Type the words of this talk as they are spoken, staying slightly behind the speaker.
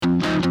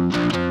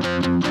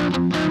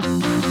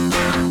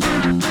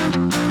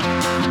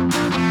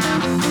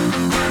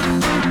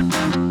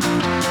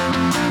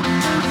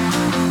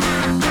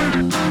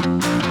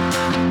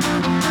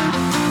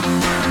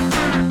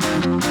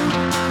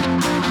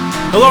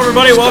Hello,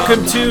 everybody.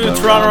 Welcome to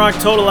Toronto Rock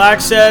Total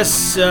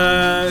Access.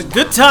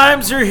 Good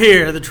times are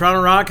here. The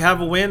Toronto Rock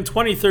have a win,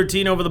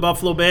 2013 over the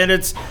Buffalo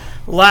Bandits.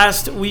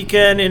 Last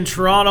weekend in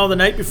Toronto, the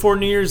night before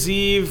New Year's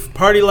Eve.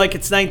 Party like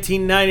it's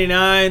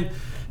 1999.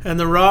 And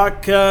the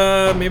Rock,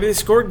 maybe they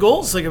scored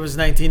goals like it was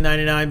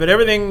 1999. But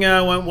everything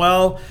went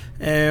well.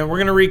 And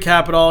we're going to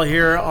recap it all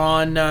here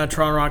on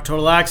Toronto Rock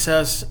Total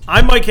Access.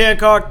 I'm Mike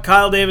Hancock.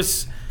 Kyle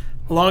Davis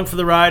along for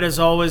the ride as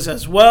always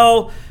as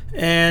well.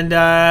 And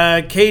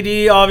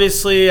KD,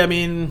 obviously, I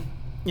mean,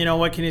 you know,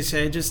 what can you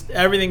say? Just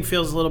everything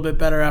feels a little bit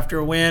better after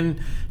a win.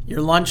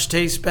 Your lunch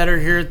tastes better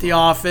here at the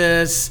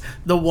office.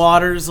 The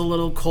water's a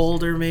little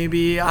colder,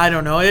 maybe. I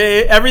don't know.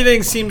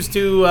 Everything seems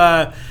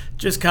to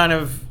just kind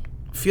of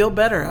feel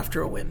better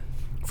after a win.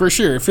 For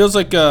sure. It feels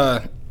like,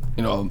 a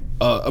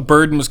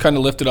burden was kind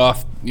of lifted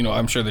off. You know,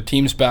 I'm sure the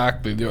team's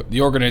back,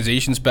 the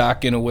organization's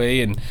back in a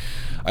way. And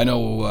I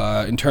know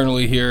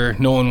internally here,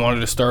 no one wanted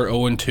to start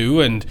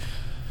 0-2. And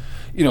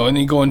you know, and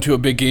then go into a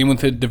big game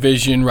with a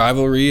division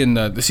rivalry, and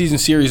the season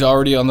series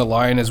already on the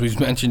line, as we've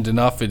mentioned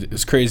enough,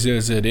 as crazy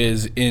as it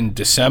is in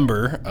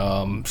December.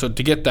 So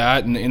to get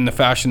that in the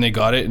fashion they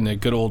got it, in a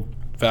good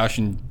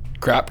old-fashioned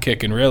crap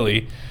kicking,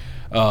 really,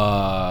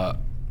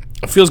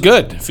 it feels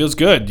good. It feels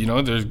good. You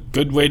know, there's a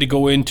good way to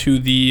go into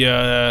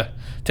to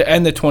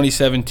end the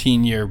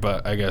 2017 year,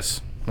 but I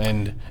guess,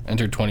 and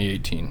enter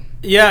 2018.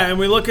 Yeah, and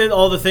we look at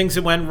all the things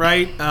that went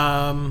right.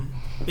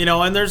 You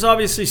know, and there's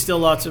obviously still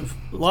lots of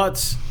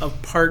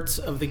parts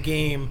of the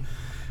game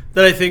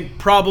that I think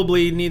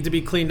probably need to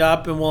be cleaned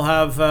up, and we'll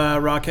have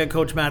Rock head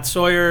coach Matt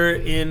Sawyer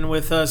in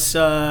with us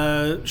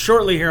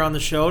shortly here on the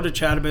show to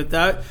chat about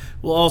that.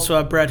 We'll also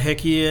have Brett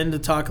Hickey in to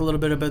talk a little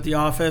bit about the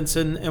offense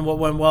and what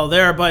went well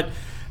there. But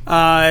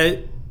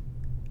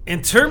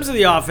in terms of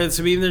the offense,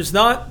 I mean, there's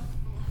not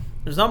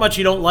much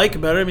you don't like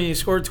about it. I mean, you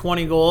scored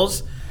 20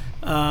 goals.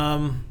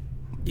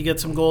 You get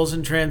some goals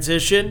in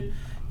transition.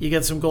 You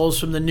get some goals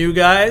from the new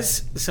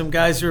guys, some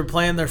guys who are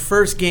playing their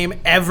first game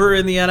ever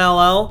in the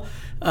NLL,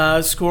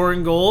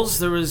 scoring goals.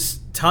 There was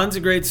tons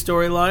of great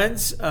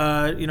storylines.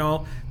 You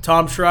know,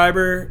 Tom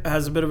Schreiber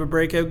has a bit of a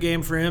breakout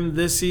game for him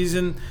this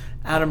season.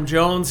 Adam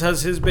Jones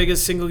has his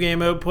biggest single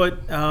game output.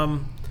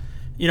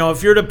 You know,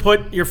 if you're to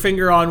put your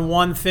finger on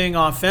one thing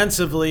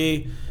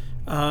offensively,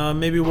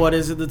 maybe what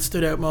is it that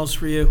stood out most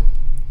for you?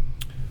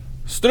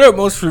 Stood out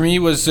most for me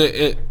was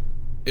it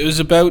was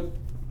about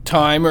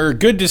time, or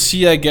good to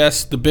see, I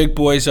guess, the big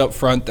boys up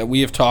front that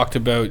we have talked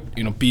about,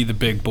 you know, be the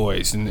big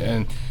boys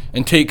and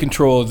take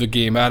control of the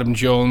game. Adam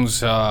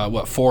Jones,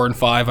 4 and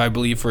 5, I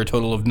believe, for a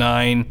total of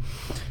 9.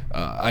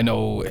 I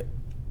know,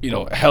 you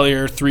know,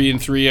 Hellier 3 and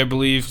 3, I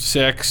believe,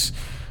 6.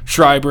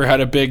 Schreiber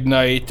had a big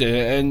night,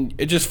 and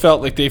it just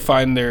felt like they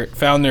found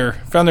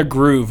their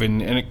groove,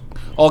 and it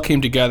all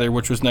came together,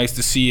 which was nice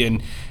to see,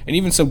 and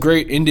even some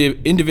great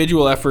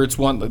individual efforts.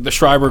 The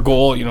Schreiber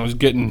goal, you know, was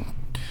getting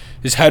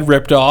his head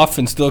ripped off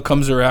and still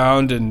comes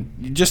around,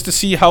 and just to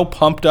see how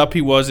pumped up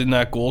he was in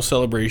that goal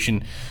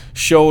celebration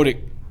showed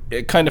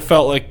it kind of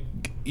felt like,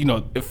 you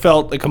know, it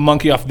felt like a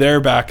monkey off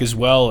their back as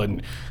well,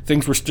 and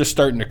things were just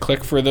starting to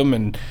click for them,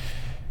 and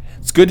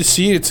it's good to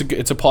see.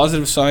 It's a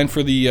positive sign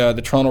for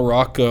the Toronto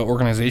Rock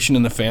organization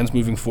and the fans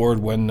moving forward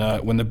when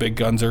the big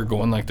guns are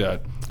going like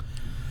that.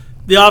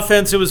 The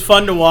offense, it was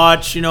fun to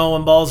watch. You know,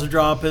 when balls are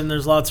dropping,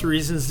 there's lots of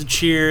reasons to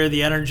cheer.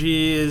 The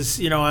energy is,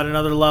 you know, at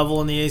another level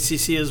in the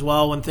ACC as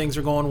well when things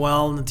are going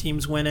well and the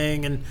team's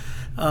winning,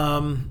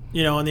 and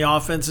you know, and the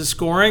offense is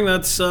scoring.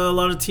 That's a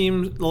lot of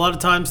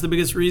times the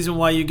biggest reason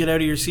why you get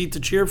out of your seat to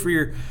cheer for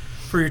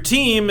your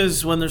team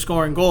is when they're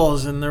scoring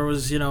goals. And there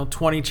was, you know,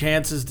 20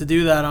 chances to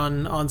do that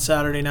on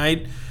Saturday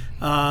night.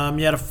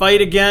 You had a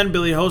fight again.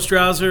 Billy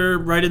Hostrauser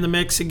right in the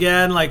mix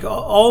again. Like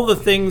all the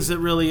things that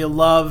really you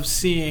love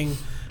seeing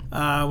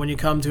when you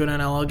come to an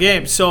NLL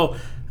game. So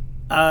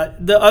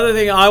the other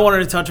thing I wanted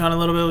to touch on a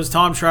little bit was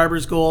Tom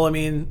Schreiber's goal. I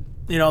mean,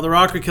 you know, the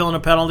Rock are killing a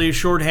penalty,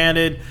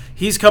 shorthanded.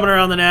 He's coming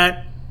around the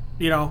net,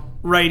 you know,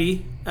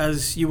 righty,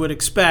 as you would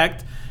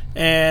expect.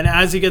 And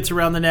as he gets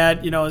around the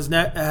net, you know, his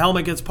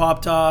helmet gets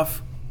popped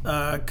off,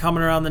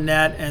 coming around the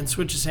net, and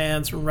switches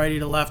hands from righty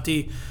to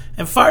lefty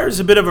and fires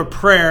a bit of a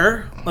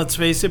prayer, let's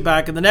face it,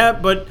 back in the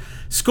net, but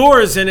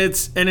scores, and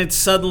it's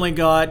suddenly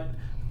got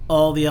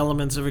all the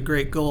elements of a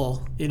great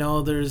goal. You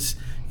know, there's,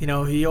 you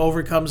know, he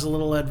overcomes a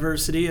little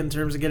adversity in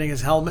terms of getting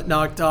his helmet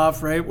knocked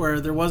off, right,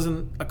 where there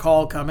wasn't a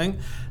call coming.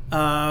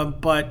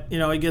 But, you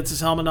know, he gets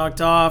his helmet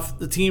knocked off.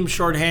 The team's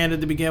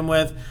shorthanded to begin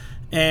with.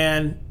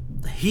 And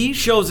he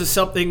shows us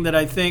something that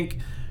I think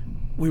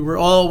we were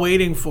all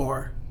waiting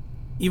for,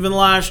 even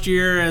last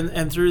year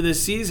and through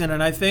this season.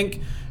 And I think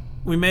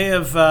we may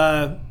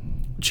have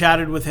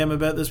chatted with him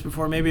about this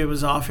before. Maybe it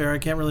was off air. I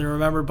can't really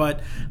remember. But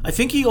I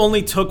think he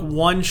only took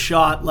one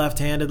shot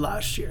left-handed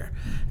last year.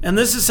 And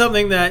this is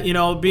something that, you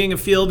know, being a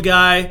field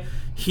guy,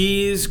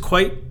 he's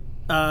quite,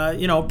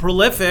 you know,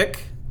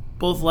 prolific,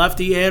 both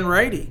lefty and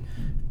righty.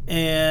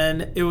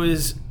 And it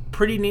was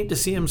pretty neat to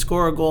see him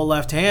score a goal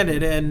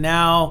left-handed. And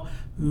now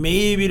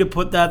maybe to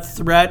put that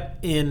threat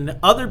in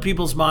other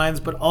people's minds,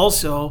 but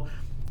also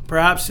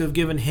perhaps to have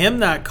given him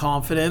that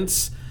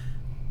confidence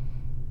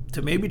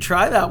to maybe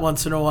try that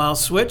once in a while,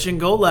 switch and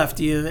go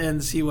lefty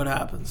and see what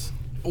happens.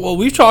 Well,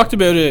 we've talked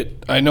about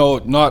it. I know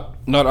not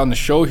on the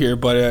show here,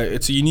 but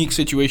it's a unique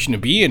situation to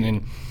be in.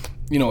 And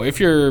if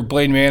you're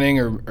Blaine Manning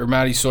or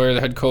Matty Sawyer, the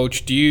head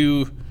coach, do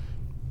you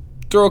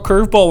throw a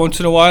curveball once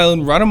in a while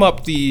and run him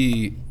up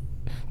the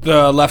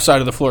left side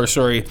of the floor?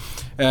 Sorry,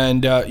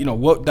 and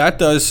what that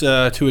does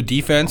to a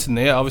defense, and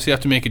they obviously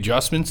have to make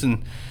adjustments.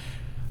 And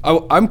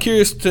I'm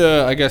curious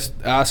to, I guess,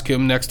 ask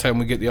him next time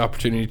we get the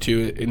opportunity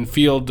to. In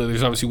field,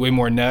 there's obviously way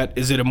more net.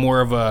 Is it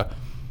more of a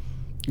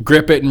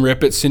grip it and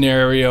rip it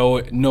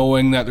scenario,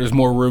 knowing that there's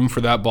more room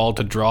for that ball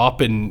to drop,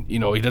 and he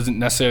doesn't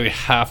necessarily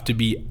have to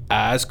be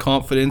as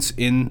confident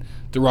in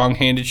the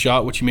wrong-handed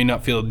shot, which you may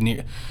not feel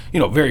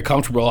very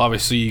comfortable.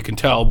 Obviously, you can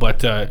tell,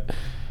 but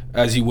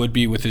as he would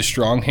be with his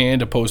strong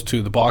hand, opposed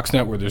to the box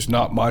net where there's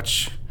not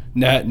much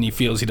net, and he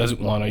feels he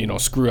doesn't want to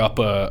screw up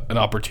an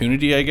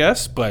opportunity, I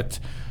guess. But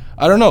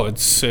I don't know.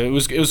 It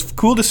was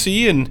cool to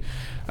see, and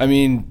I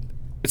mean,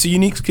 it's a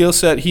unique skill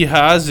set he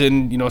has,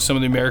 and some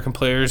of the American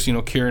players,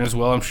 Kieran as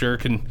well, I'm sure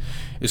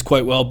is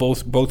quite well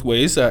both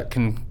ways, that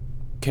can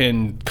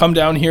come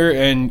down here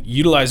and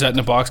utilize that in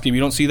a box game.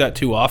 You don't see that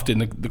too often.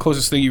 The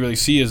closest thing you really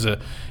see is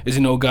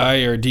an O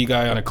guy or a D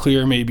guy on a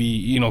clear,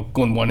 maybe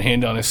going one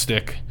hand on his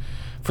stick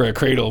for a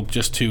cradle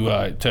just to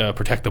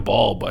protect the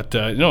ball. But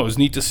it was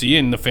neat to see,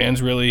 and the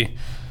fans really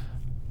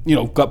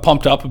got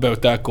pumped up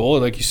about that goal.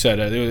 Like you said,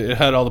 it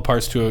had all the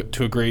parts to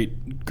a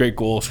great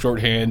goal,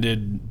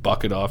 short-handed,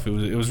 bucket off.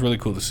 It was really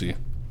cool to see.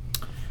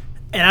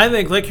 And I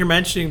think, like you're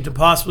mentioning, to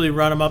possibly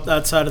run him up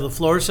that side of the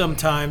floor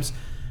sometimes.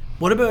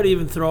 What about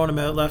even throwing him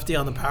out lefty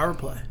on the power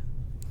play?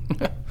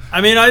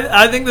 I mean,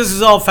 I think this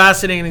is all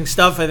fascinating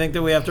stuff. I think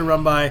that we have to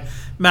run by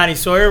Matty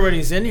Sawyer when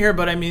he's in here.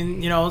 But I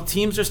mean,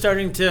 teams are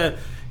starting to.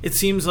 It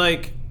seems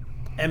like,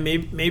 and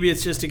maybe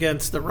it's just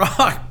against the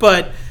Rock,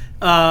 but.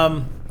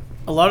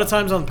 A lot of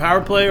times on the power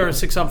play or a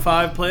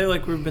 6-on-5 play,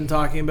 like we've been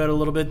talking about a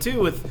little bit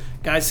too, with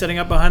guys setting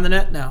up behind the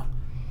net now.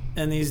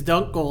 And these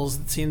dunk goals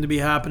that seem to be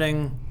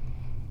happening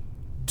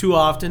too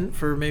often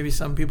for maybe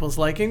some people's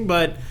liking.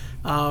 But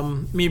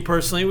me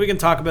personally, we can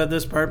talk about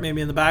this part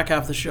maybe in the back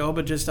half of the show,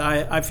 but just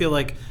I feel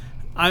like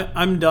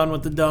I'm done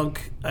with the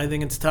dunk. I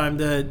think it's time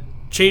to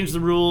change the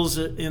rules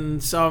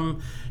in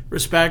some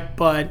respect.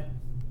 But,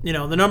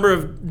 the number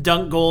of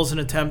dunk goals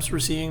and attempts we're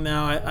seeing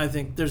now, I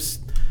think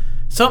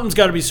something's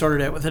got to be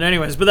sorted out with it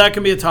anyways, but that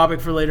can be a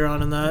topic for later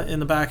on in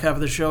the back half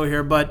of the show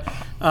here. But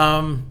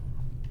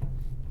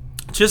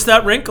just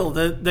that wrinkle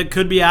that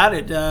could be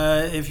added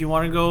if you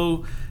want to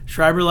go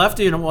Schreiber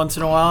lefty once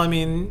in a while. I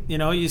mean,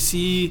 you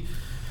see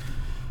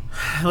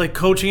like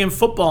coaching in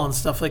football and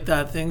stuff like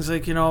that, things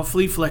like,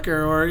 flea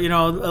flicker or,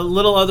 a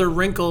little other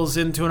wrinkles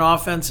into an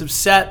offensive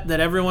set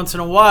that every once in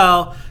a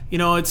while,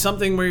 it's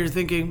something where you're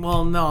thinking,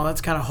 well, no,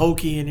 that's kind of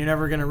hokey and you're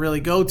never going to really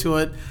go to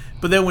it.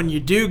 But then when you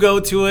do go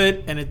to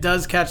it, and it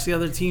does catch the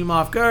other team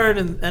off guard,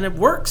 and it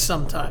works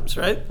sometimes,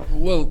 right?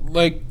 Well,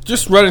 like,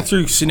 just running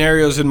through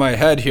scenarios in my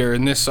head here,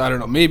 and this, I don't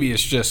know, maybe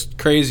it's just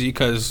crazy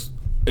because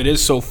it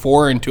is so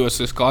foreign to us,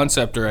 this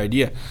concept or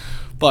idea.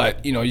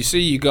 But, you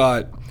see you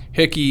got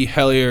Hickey,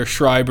 Hellier,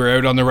 Schreiber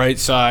out on the right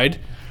side.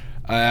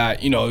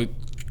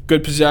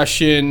 Good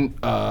possession.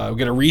 We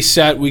get a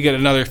reset. We get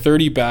another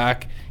 30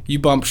 back. You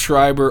bump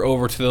Schreiber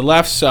over to the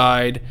left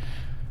side.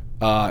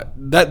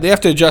 That they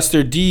have to adjust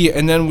their D,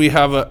 and then we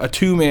have a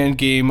two-man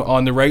game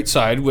on the right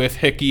side with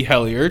Hickey,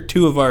 Hellier,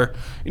 two of our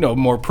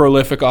more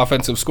prolific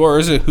offensive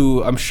scorers,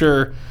 who I'm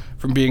sure,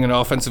 from being an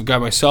offensive guy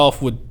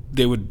myself, would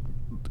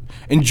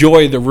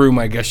enjoy the room.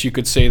 I guess you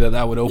could say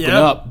that would open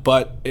up,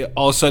 but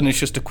all of a sudden it's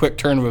just a quick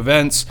turn of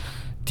events.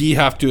 D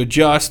have to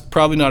adjust,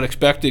 probably not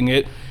expecting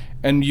it,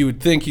 and you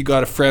would think you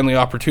got a friendly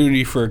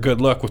opportunity for a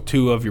good look with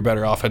two of your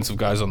better offensive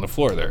guys on the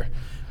floor there.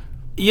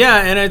 Yeah,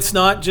 and it's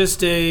not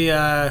just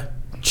a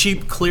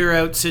cheap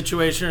clear-out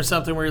situation or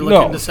something where you're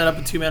looking to set up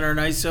a two-man or an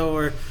ISO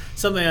or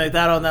something like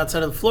that on that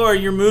side of the floor.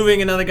 You're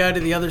moving another guy to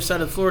the other side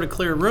of the floor to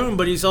clear room,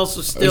 but he's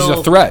also still he's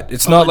a threat.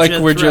 It's not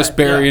like we're just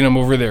burying him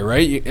over there,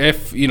 right?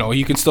 If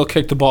you can still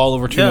kick the ball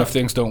over to him if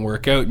things don't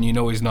work out, and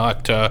he's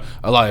not a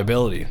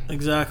liability.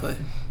 Exactly.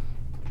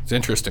 It's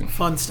interesting.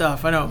 Fun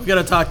stuff. I know. We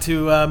got to talk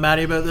to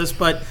Matty about this,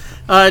 but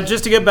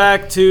just to get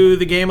back to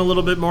the game a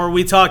little bit more,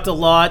 we talked a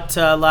lot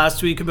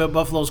last week about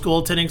Buffalo's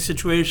goaltending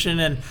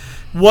situation and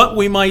what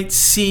we might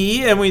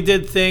see, and we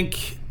did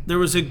think there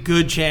was a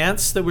good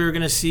chance that we were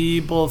going to see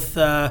both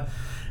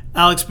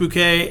Alex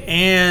Bouquet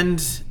and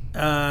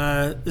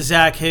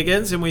Zach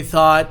Higgins, and we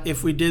thought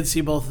if we did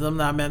see both of them,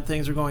 that meant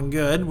things were going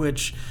good,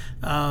 which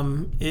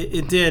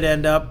it did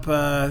end up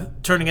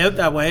turning out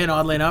that way. And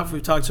oddly enough,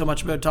 we've talked so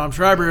much about Tom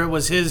Schreiber. It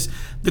was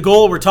the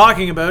goal we're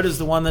talking about is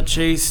the one that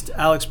chased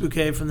Alex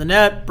Bouquet from the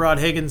net, brought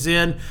Higgins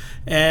in,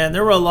 and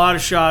there were a lot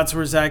of shots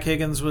where Zach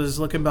Higgins was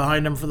looking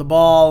behind him for the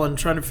ball and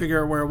trying to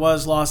figure out where it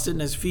was, lost it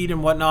in his feet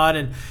and whatnot.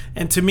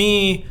 And to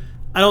me,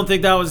 I don't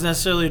think that was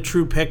necessarily a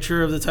true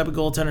picture of the type of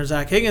goaltender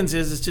Zach Higgins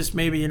is. It's just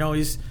maybe,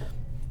 he's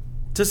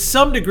to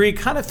some degree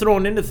kind of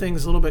thrown into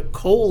things a little bit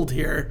cold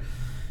here.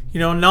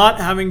 not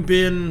having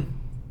been,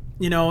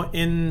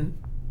 in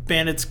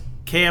Bandits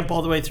camp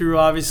all the way through,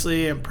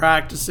 obviously, and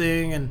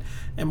practicing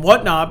and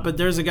whatnot, but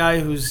there's a guy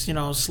who's,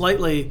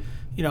 slightly,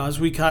 as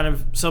we kind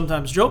of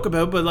sometimes joke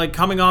about, but like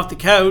coming off the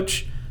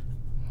couch,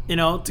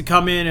 to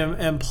come in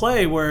and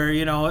play where,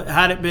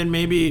 had it been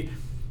maybe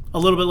a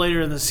little bit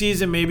later in the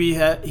season, maybe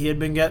he had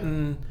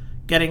been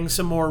getting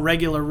some more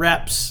regular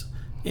reps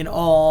in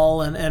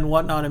all and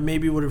whatnot, and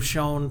maybe would have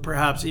shown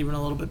perhaps even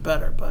a little bit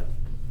better. But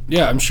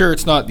yeah, I'm sure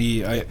it's not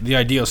the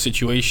ideal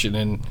situation,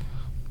 and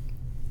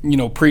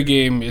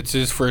pregame, it's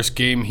his first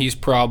game. He's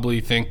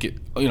probably thinking,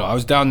 I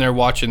was down there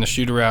watching the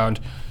shoot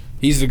around.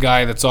 He's the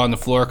guy that's on the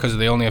floor because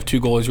they only have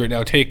 2 goalies right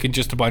now taking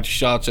just a bunch of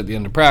shots at the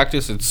end of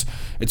practice.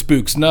 It's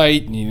Book's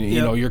night. And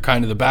you're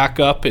kind of the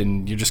backup,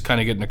 and you're just kind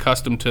of getting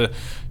accustomed to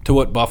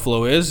what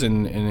Buffalo is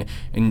and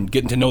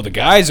getting to know the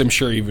guys. I'm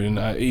sure even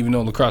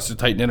though lacrosse is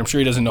tight knit, I'm sure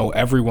he doesn't know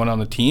everyone on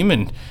the team,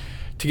 and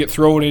to get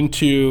thrown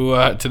into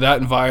to that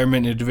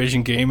environment in a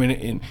division game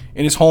in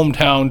his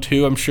hometown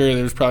too. I'm sure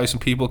there's probably some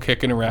people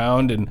kicking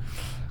around and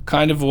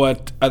kind of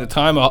what at the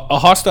time a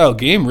hostile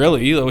game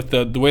really with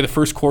the way the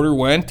first quarter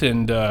went,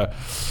 and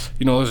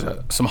there's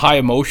some high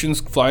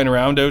emotions flying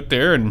around out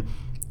there, and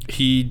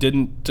he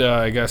didn't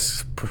I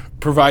guess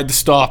provide the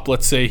stop,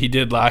 let's say, he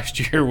did last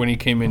year when he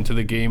came into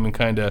the game and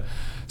kind of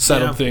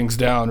settled things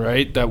down,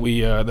 right, that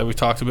we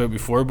talked about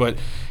before. But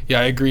yeah,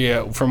 I agree.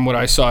 From what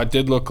I saw, it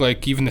did look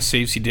like even the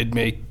saves he did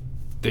make,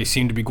 they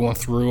seemed to be going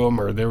through him,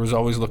 or there was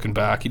always looking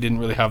back. He didn't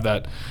really have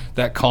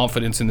that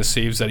confidence in the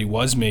saves that he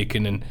was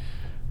making. And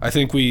I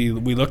think we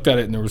looked at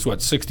it, and there was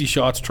 60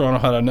 shots Toronto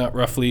had on net,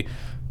 roughly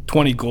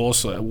 20 goals.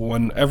 So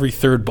when every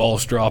third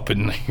ball's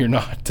dropping, you're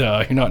not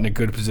in a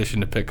good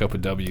position to pick up a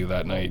W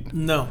that night.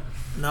 No,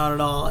 not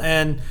at all.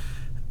 And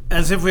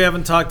as if we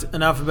haven't talked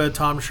enough about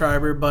Tom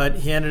Schreiber, but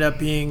he ended up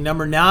being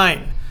number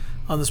 9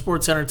 on the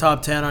SportsCenter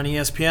Top 10 on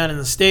ESPN in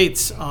the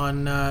States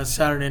on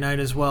Saturday night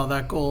as well.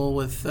 That goal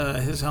with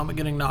his helmet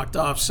getting knocked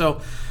off.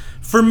 So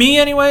for me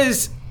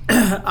anyways,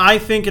 I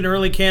think an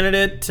early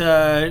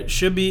candidate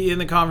should be in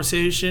the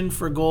conversation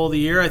for goal of the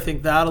year. I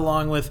think that,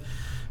 along with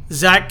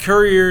Zach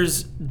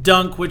Currier's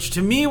dunk, which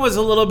to me was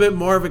a little bit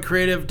more of a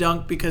creative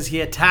dunk because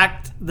he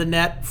attacked the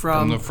net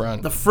from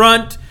the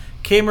front,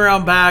 came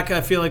around back.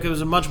 I feel like it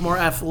was a much more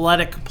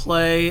athletic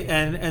play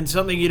and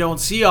something you don't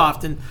see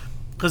often.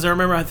 Because I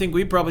remember, I think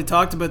we probably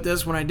talked about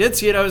this when I did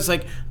see it. I was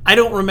like, I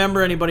don't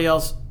remember anybody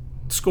else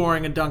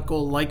scoring a dunk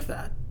goal like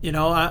that.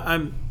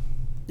 I'm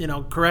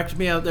correct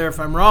me out there if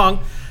I'm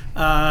wrong,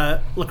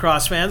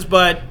 lacrosse fans,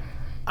 but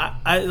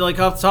I like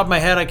off the top of my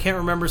head, I can't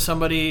remember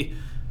somebody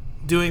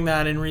doing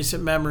that in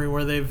recent memory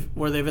where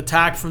they've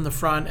attacked from the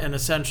front and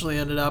essentially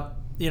ended up,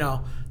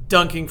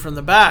 dunking from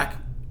the back.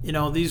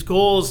 These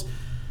goals,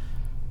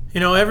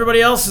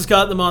 everybody else has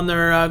got them on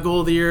their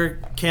goal of the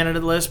year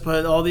candidate list,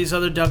 but all these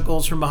other dunk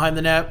goals from behind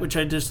the net, which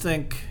I just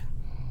think,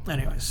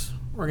 anyways,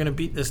 we're going to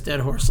beat this dead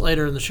horse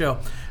later in the show.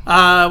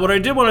 What I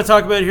did want to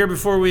talk about here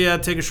before we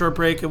take a short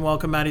break and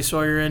welcome Maddie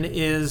Sawyer in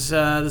is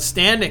the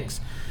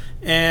standings.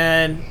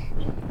 And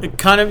it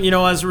kind of,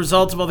 as a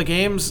result of all the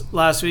games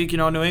last week,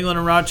 New England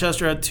and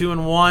Rochester at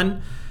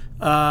 2-1.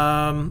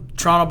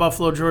 Toronto,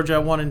 Buffalo, Georgia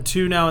at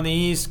 1-2 now in the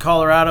East.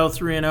 Colorado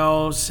 3-0.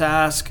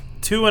 Sask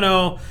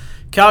 2-0.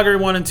 Calgary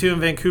 1-2,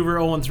 and Vancouver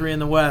 0-3 in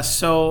the West.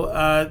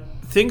 So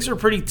things are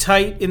pretty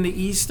tight in the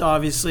East,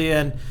 obviously,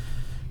 and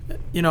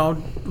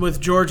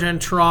with Georgia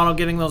and Toronto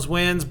getting those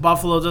wins,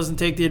 Buffalo doesn't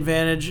take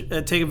advantage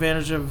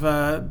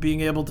of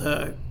being able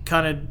to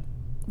kind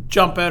of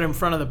jump out in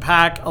front of the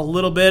pack a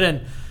little bit,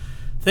 and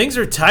things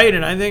are tight.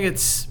 And I think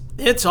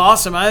it's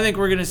awesome. I think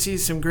we're going to see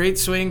some great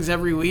swings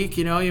every week.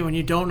 When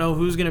you don't know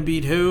who's going to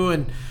beat who,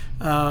 and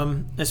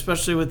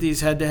especially with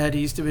these head-to-head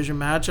East Division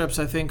matchups,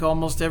 I think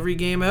almost every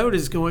game out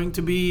is going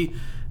to be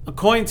a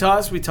coin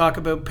toss. We talk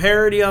about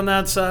parity on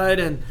that side,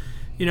 and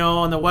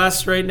on the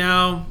West right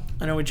now,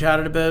 I know we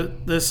chatted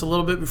about this a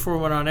little bit before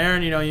we went on air,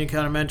 and you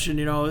kind of mentioned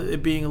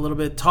it being a little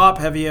bit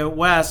top-heavy out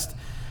West,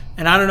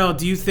 and I don't know,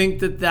 do you think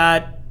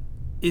that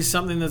is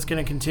something that's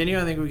going to continue?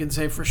 I think we can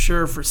say for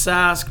sure for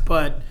Sask,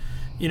 but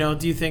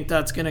do you think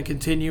that's going to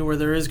continue where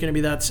there is going to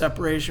be that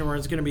separation where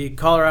it's going to be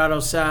Colorado,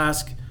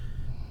 Sask,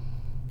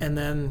 and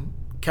then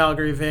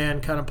Calgary, Van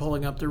kind of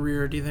pulling up the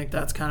rear? Do you think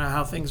that's kind of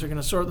how things are going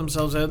to sort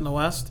themselves out in the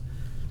West?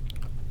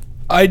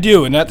 I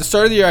do, and at the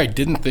start of the year, I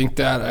didn't think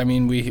that. I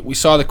mean, we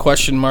saw the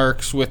question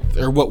marks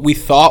or what we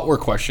thought were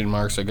question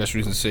marks, I guess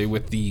we can say,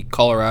 with the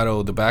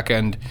Colorado, the back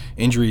end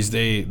injuries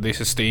they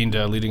sustained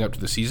leading up to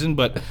the season.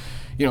 But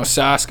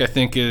Sask, I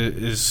think,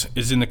 is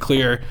in the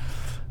clear,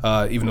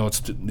 even though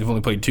they've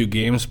only played 2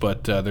 games,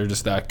 but they're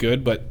just that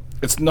good. But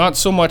it's not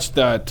so much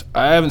that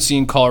I haven't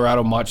seen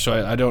Colorado much,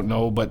 so I don't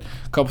know. But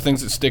a couple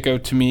things that stick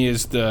out to me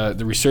is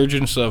the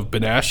resurgence of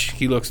Benesh.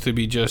 He looks to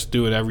be just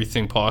doing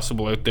everything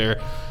possible out there.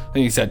 I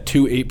think he's had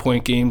 2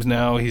 8-point games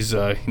now. He's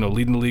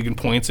leading the league in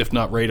points, if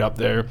not right up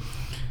there.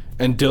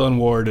 And Dylan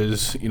Ward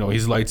is,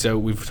 he's lights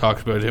out. We've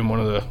talked about him, one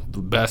of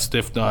the best,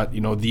 if not,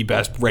 the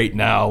best right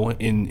now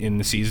in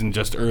the season,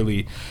 just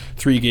early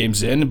 3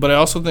 games in. But I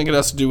also think it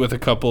has to do with a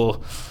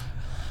couple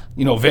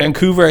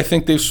Vancouver, I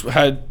think they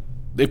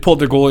pulled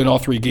their goalie in all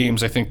 3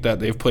 games I think that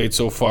they've played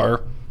so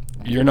far.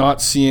 You're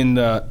not seeing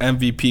the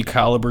MVP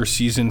caliber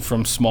season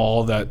from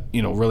Small that,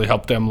 really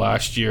helped them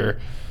last year.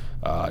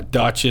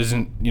 Dutch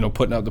isn't,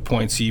 putting up the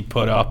points he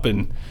put up,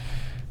 and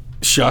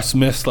Schuss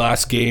missed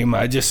last game.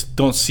 I just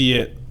don't see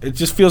it. It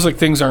just feels like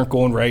things aren't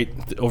going right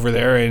over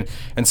there.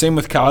 And same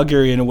with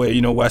Calgary in a way.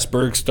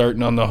 Westberg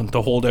starting on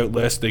the holdout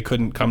list. They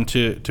couldn't come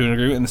to an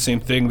agreement. And the same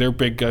thing, their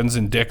big guns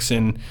and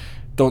Dixon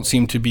don't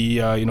seem to be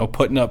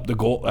putting up the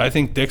goal. I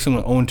think Dixon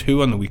went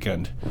 0-2 on the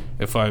weekend,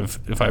 if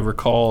I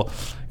recall.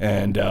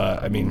 And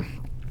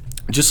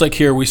just like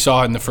here we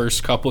saw in the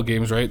first couple of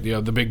games, right?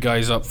 The big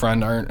guys up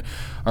front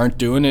aren't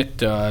doing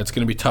it. It's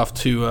going to be tough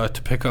to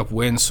pick up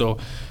wins. So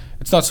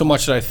it's not so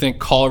much that I think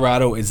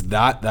Colorado is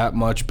that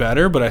much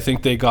better, but I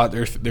think they got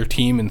their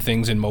team and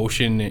things in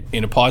motion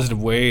in a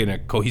positive way, in a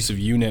cohesive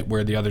unit,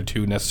 where the other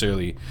two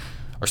necessarily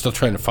are still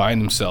trying to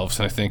find themselves.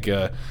 And I think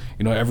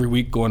every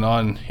week going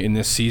on in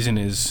this season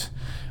is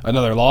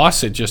another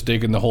loss at just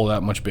digging the hole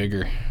that much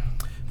bigger.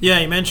 Yeah,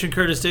 you mentioned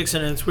Curtis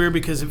Dixon, and it's weird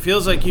because it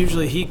feels like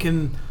usually he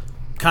can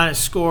kind of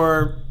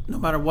score no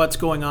matter what's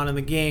going on in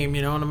the game,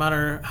 no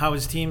matter how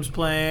his team's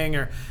playing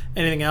or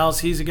anything else.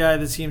 He's a guy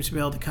that seems to be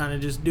able to kind of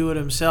just do it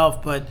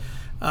himself. But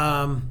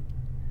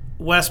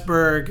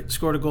Westberg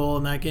scored a goal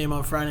in that game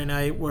on Friday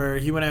night where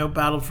he went out,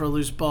 battled for a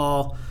loose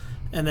ball,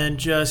 and then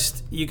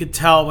just you could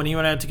tell when he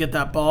went out to get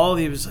that ball,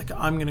 he was like,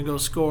 I'm going to go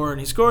score. And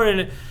he scored,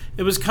 and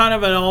it was kind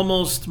of an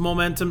almost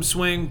momentum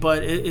swing,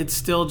 but it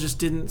still just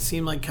didn't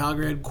seem like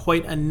Calgary had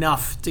quite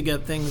enough to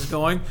get things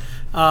going.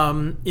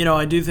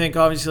 I do think,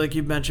 obviously, like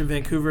you mentioned,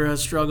 Vancouver has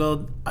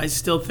struggled. I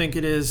still think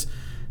it is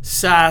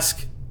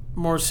Sask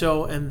more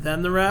so and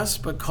then the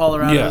rest, but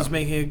Colorado is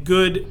making a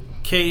good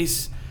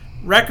case,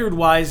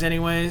 record-wise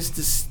anyways,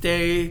 to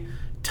stay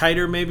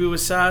tighter maybe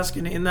with Sask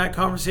in that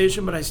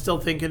conversation, but I still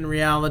think in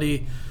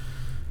reality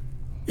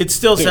it's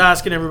still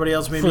Sask and everybody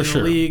else maybe in the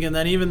league. And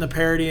then even the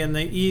parity in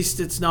the East,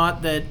 it's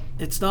not that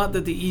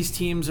the East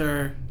teams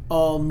are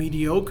all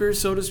mediocre,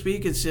 so to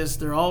speak. It's just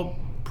they're all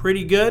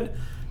pretty good,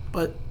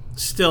 but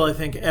still I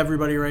think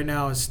everybody right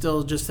now is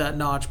still just that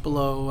notch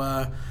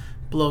below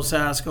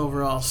Sask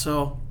overall.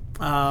 So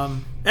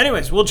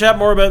anyways, we'll chat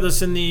more about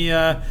this in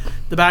the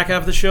back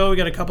half of the show. We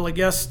got a couple of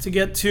guests to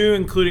get to,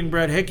 including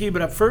Brett Hickey.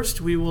 But at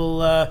first, we will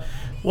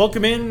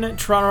welcome in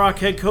Toronto Rock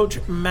head coach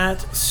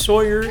Matt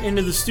Sawyer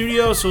into the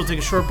studio. So we'll take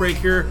a short break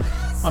here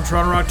on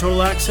Toronto Rock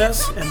Total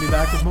Access and be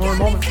back with more in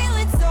a moment.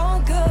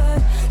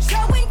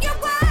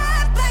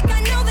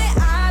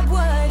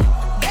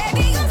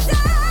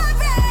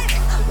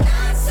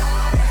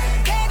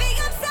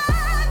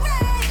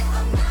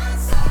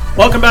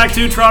 Welcome back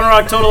to Toronto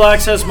Rock Total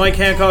Access. Mike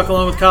Hancock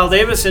along with Kyle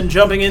Davis, and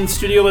jumping in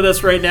studio with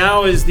us right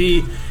now is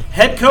the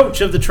head coach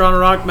of the Toronto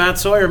Rock, Matt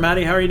Sawyer.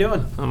 Matty, how are you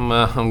doing?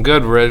 I'm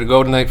good. We're ready to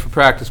go tonight for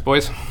practice,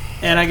 boys.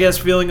 And I guess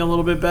feeling a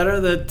little bit better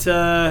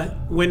that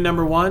win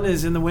number 1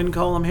 is in the win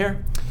column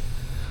here?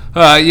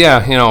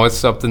 Yeah, it's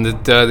something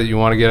that you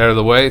want to get out of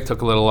the way. It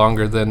took a little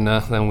longer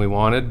than we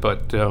wanted,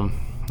 but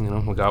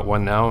we got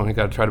one now, and we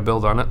got to try to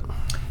build on it.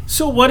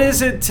 So what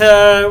is it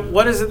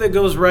that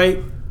goes right,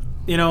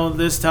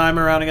 this time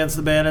around against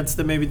the Bandits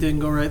that maybe didn't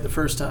go right the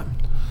first time?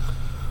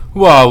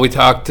 Well, we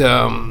talked,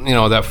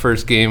 that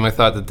first game. I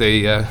thought that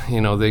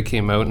they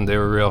came out and they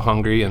were real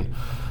hungry, and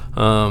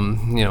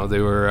they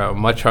were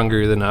much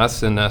hungrier than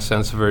us, and a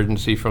sense of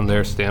urgency from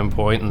their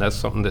standpoint, and that's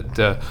something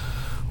that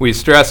we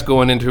stressed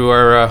going into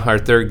our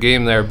third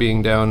game there,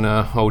 being down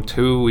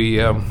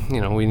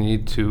 0-2. We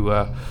need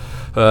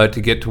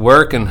to get to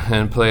work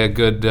and play a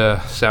good,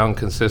 sound,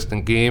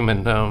 consistent game,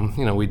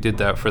 and we did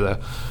that for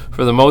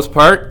the most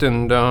part,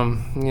 and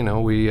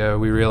we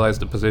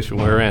realized the position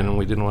we were in, and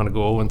we didn't want to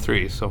go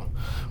 0-3. So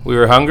we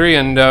were hungry,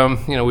 and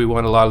we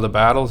won a lot of the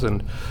battles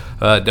and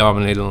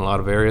dominated in a lot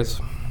of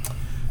areas.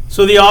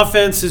 So the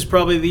offense is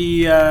probably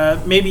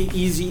the maybe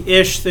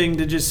easy-ish thing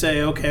to just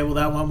say, okay, well,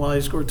 that went well.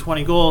 He scored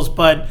 20 goals.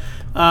 But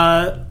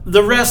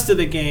the rest of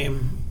the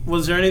game,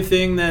 was there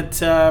anything that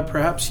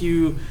perhaps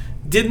you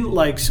didn't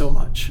like so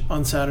much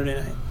on Saturday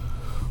night?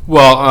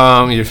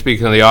 Well, you're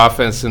speaking of the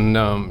offense, and,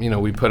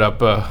 we put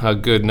up a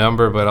good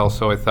number, but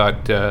also I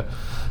thought,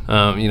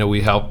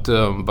 we helped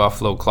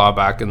Buffalo claw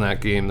back in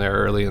that game there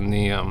early in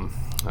the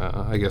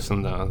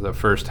in the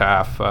first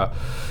half.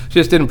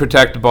 Just didn't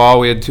protect the ball.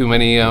 We had too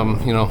many,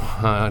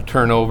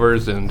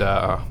 turnovers and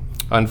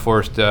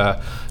unforced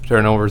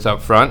turnovers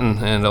up front,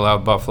 and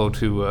allowed Buffalo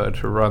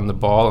to run the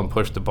ball and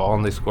push the ball,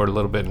 and they scored a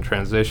little bit in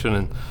transition,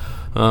 and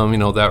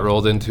that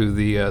rolled into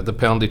the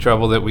penalty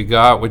trouble that we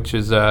got, which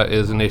is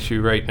an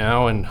issue right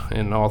now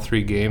in all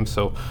 3 games.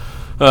 So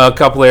a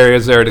couple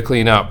areas there to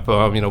clean up.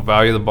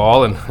 Value the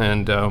ball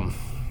and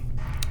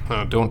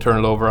don't turn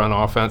it over on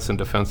offense, and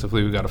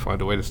defensively we got to find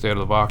a way to stay out of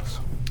the box.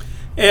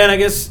 And I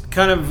guess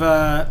kind of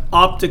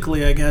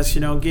optically,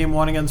 game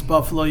 1 against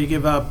Buffalo, you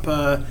give up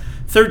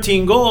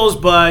 13 goals,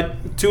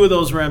 but 2 of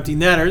those were empty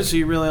netters, so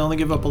you really only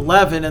give up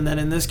 11. And then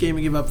in this game,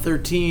 you give up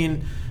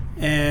 13,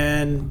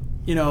 and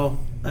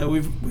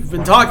we've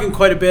been talking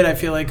quite a bit, I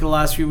feel like, the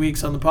last few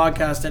weeks on the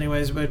podcast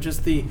anyways, about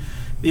just the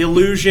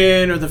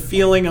illusion or the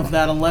feeling of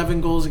that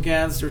 11 goals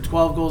against or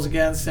 12 goals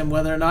against, and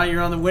whether or not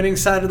you're on the winning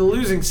side or the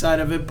losing side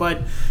of it.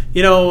 But,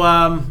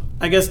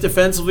 I guess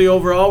defensively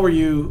overall, were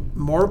you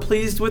more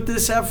pleased with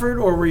this effort,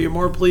 or were you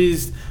more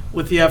pleased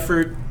with the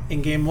effort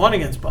in Game 1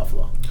 against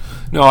Buffalo?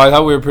 No, I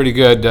thought we were pretty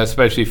good,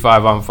 especially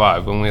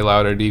 5-on-5 when we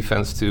allowed our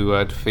defense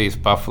to face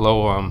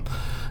Buffalo.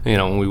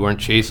 When we weren't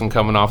chasing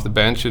coming off the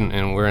bench,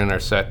 and we're in our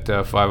set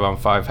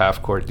 5-on-5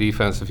 half-court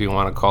defense, if you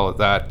want to call it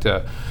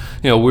that.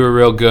 We were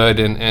real good,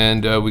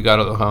 and we got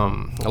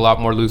a lot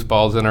more loose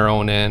balls in our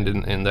own end.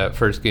 In that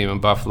first game in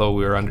Buffalo,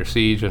 we were under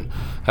siege and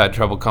had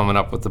trouble coming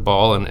up with the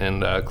ball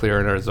and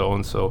clearing our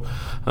zone. So,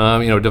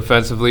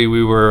 defensively,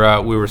 we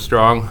were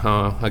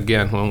strong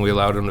again when we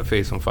allowed them to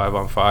face them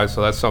 5-on-5.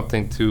 So that's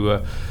something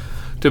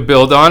to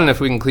build on, and if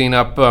we can clean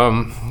up,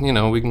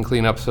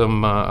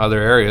 some other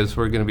areas,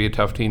 we're going to be a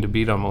tough team to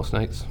beat on most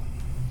nights.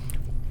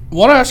 I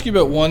want to ask you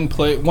about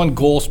one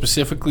goal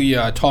specifically,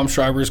 Tom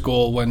Schreiber's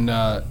goal when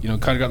kind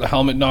of got the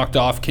helmet knocked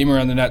off, came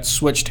around the net,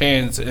 switched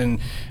hands, and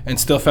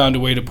still found a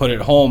way to put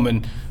it home.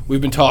 And we've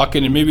been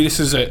talking, and maybe this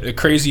is a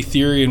crazy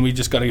theory, and we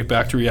just got to get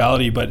back to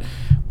reality. But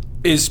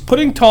is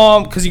putting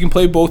Tom, because he can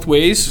play both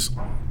ways,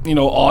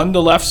 on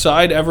the left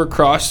side, ever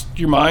crossed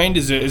your mind?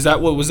 Was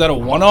that a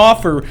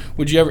one-off, or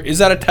would you ever? Is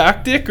that a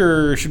tactic,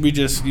 or should we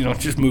just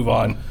move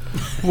on?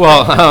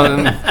 Well,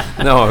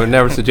 no, I would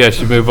never suggest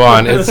you move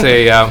on. It's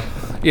a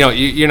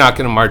you're not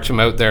going to march him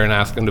out there and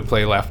ask him to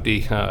play lefty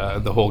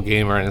the whole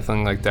game or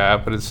anything like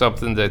that. But it's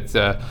something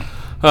that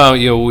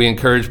we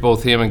encourage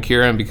both him and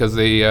Kieran because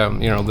they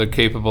they're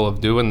capable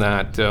of doing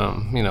that.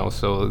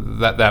 So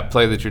that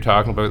play that you're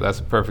talking about, that's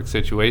a perfect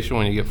situation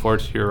when you get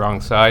forced to your wrong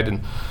side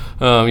and.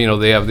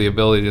 They have the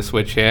ability to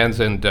switch hands,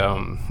 and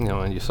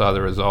and you saw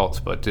the results.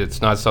 But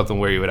it's not something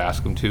where you would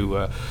ask him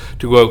to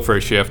go out for a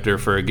shift or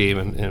for a game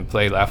and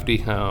play lefty.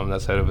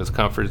 That's out of his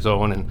comfort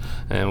zone,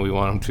 and we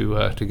want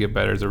him to get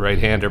better as a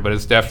right-hander. But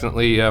it's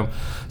definitely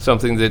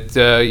something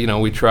that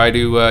we try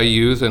to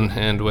use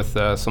and with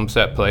some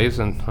set plays.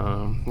 And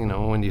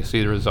when you see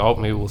the result,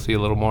 maybe we'll see a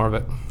little more of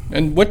it.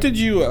 And what did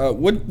you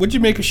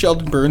make of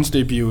Sheldon Burns'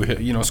 debut?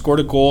 Scored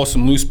a goal,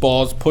 some loose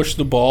balls, pushed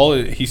the ball.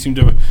 He seemed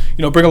to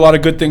bring a lot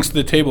of good things to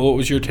the table. What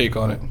was your take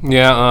on it?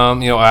 Yeah,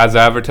 as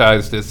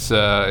advertised,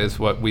 it's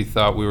what we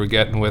thought we were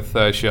getting with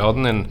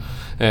Sheldon,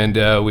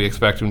 and we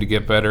expect him to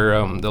get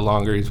better the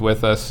longer he's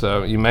with us.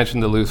 You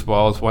mentioned the loose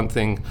balls, one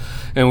thing,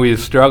 and we've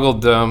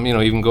struggled.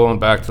 Even going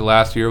back to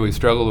last year, we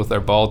struggled with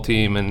our ball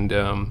team, and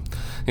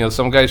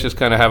some guys just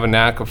kind of have a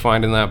knack of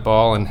finding that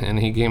ball, and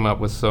he came up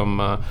with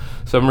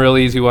some real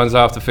easy ones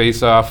off the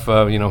face-off.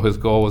 His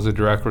goal was a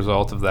direct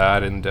result of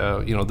that, and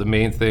the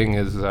main thing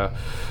is he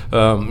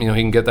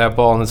can get that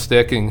ball on the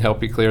stick and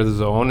help you clear the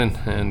zone,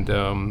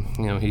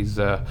 and he's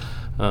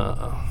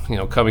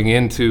coming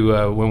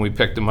into when we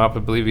picked him up, I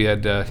believe he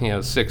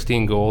had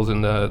 16 goals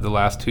in the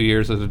last 2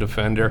 years as a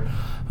defender,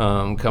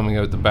 coming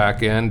out the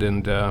back end,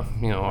 and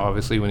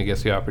obviously when he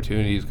gets the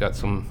opportunity, he's got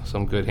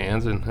some good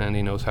hands and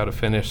he knows how to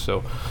finish.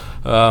 So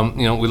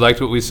we liked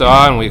what we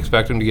saw, and we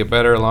expect him to get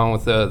better along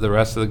with the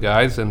rest of the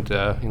guys, and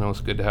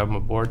it's good to have him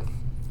aboard.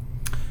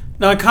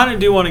 Now, I kind of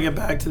do want to get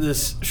back to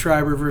this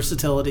Schreiber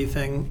versatility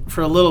thing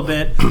for a little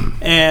bit,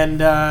 and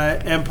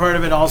part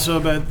of it also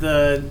about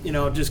the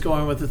just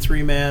going with the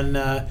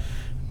three-man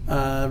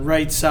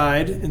right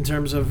side in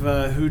terms of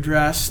who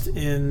dressed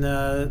in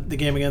the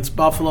game against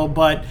Buffalo.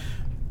 But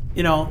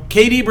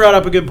KD brought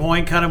up a good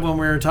point, kind of when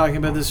we were talking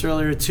about this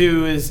earlier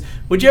too. Is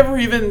would you ever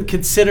even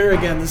consider?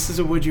 Again, this is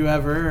a would you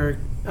ever,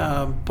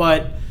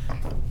 but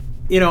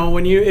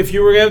if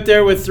you were out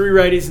there with three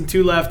righties and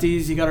two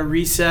lefties, you got to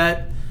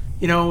reset.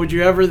 Would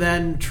you ever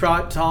then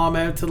trot Tom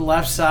out to the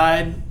left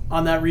side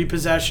on that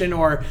repossession,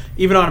 or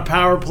even on a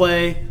power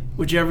play?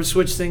 Would you ever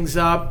switch things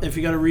up if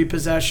you got a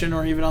repossession,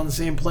 or even on the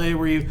same play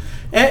where you?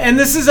 And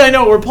this is, I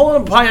know we're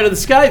pulling a pie out of the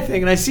sky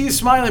thing, and I see you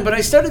smiling, but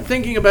I started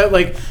thinking about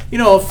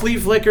a flea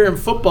flicker in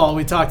football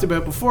we talked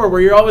about before,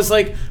 where you're always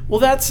like, well,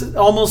 that's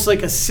almost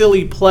like a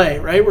silly play,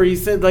 right? Where you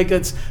think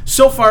it's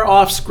so far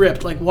off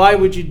script, like why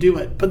would you do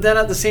it? But then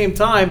at the same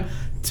time,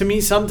 to me,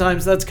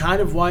 sometimes that's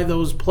kind of why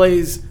those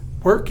plays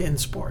work in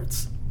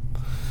sports.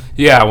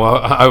 Yeah, well,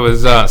 I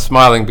was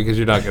smiling because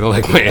you're not going to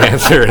like my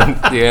answer, and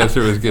the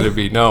answer was going to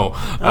be no.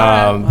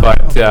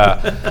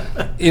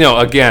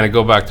 Again, I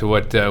go back to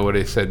what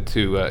I said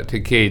to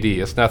KD.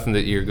 It's nothing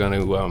that you're going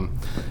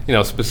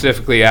to,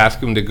 specifically ask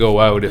him to go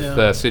out if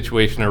the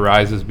situation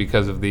arises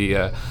because of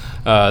the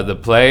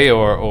play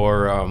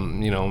or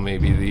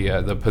maybe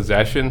the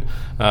possession.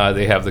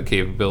 They have the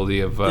capability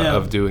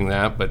of doing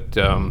that, but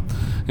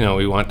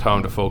we want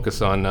Tom to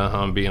focus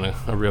on being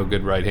a real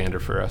good right-hander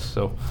for us.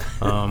 So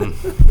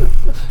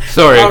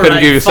sorry, I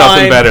couldn't give you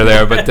something better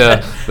there, but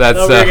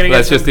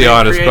that's just the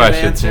honest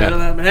question.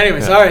 Yeah. But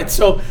anyways, all right.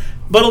 So,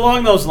 but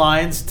along those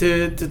lines,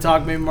 to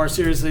talk maybe more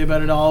seriously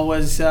about it all,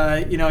 was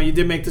you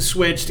did make the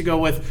switch to go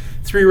with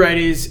three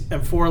righties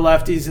and four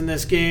lefties in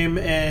this game,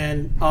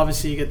 and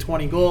obviously you get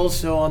 20 goals.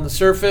 So on the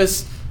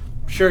surface,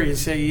 sure, you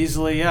say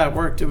easily, yeah, it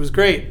worked, it was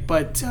great.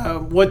 But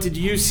what did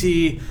you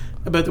see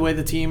about the way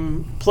the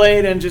team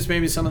played and just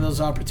maybe some of those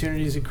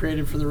opportunities it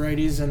created for the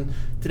righties, and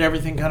did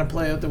everything kind of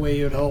play out the way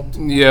you had hoped?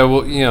 Yeah,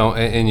 well,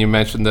 and you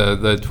mentioned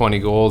the 20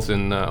 goals,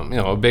 and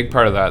a big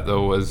part of that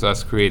though was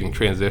us creating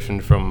transition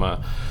from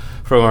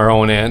our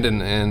own end,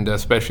 and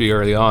especially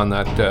early on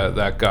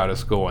that got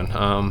us going.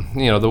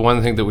 The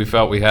one thing that we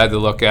felt we had to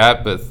look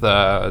at with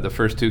the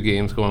first 2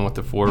 games going with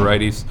the 4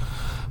 righties.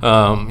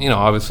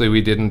 Obviously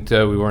we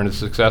weren't as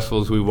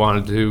successful as we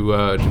wanted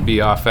to be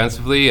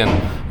offensively,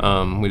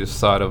 and we just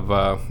thought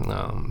of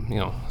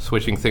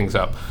switching things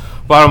up.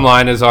 Bottom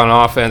line is, on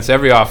offense,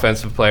 every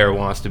offensive player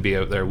wants to be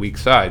out there weak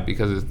side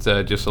because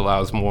it just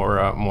allows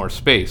more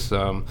space.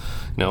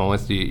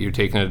 You're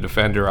taking a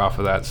defender off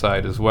of that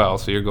side as well,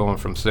 so you're going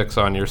from 6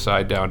 on your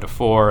side down to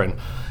 4. And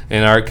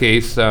in our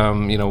case,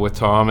 with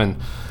Tom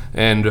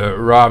and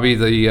Robbie,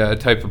 the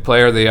type of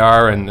player they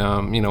are, and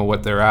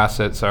what their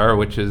assets are,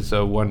 which is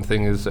one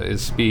thing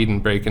is speed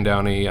and breaking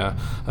down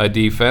a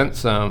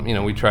defense.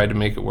 We tried to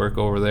make it work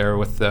over there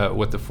with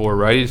the 4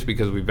 righties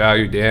because we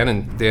value Dan,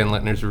 and Dan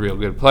Littner's a real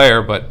good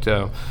player, but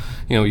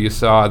you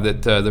saw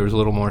that there was a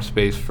little more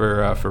space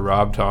for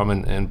Rob, Tom,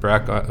 and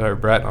Brett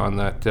on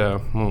that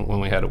when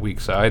we had a weak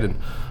side. And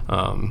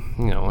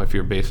if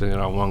you're basing it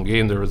on one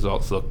game, the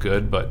results look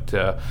good. But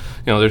there's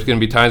going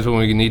to be times when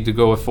we need to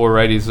go with 4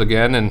 righties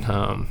again,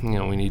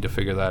 and we need to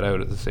figure that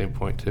out at the same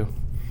point too.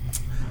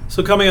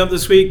 So coming up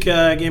this week,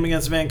 game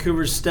against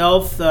Vancouver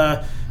Stealth.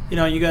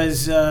 You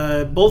guys,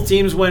 both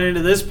teams went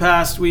into this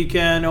past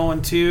weekend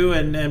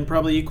 0-2 and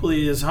probably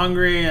equally as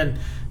hungry, and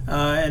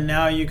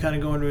now you kind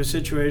of go into a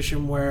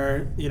situation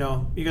where you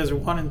guys are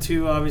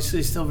 1-2,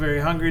 obviously still very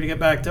hungry to get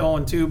back to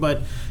 0-2,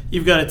 but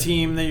you've got a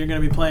team that you're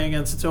going to be playing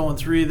against that's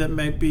 0-3 that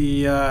might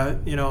be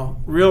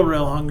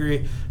real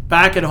hungry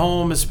back at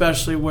home,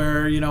 especially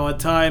where at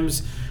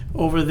times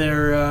over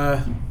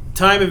their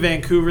time in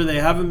Vancouver they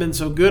haven't been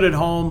so good at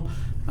home.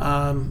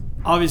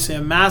 Obviously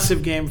a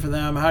massive game for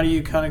them. How do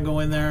you kind of go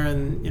in there,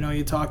 and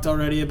you talked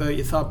already about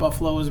you thought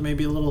Buffalo was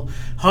maybe a little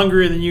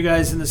hungrier than you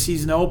guys in the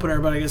season opener,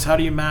 but I guess how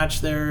do you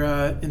match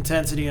their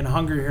intensity and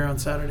hunger here on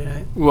Saturday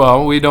night?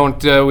 Well, we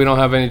don't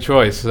have any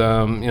choice.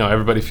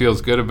 Everybody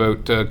feels good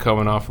about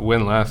coming off a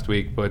win last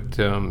week, but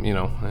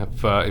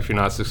if you're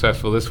not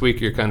successful this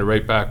week, you're kind of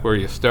right back where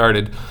you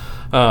started.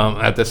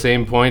 At the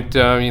same point,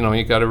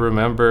 you got to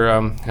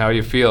remember how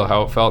you feel,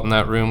 how it felt in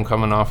that room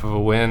coming off of a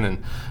win,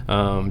 and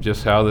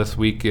just how this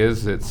week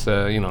is. It's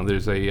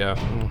there's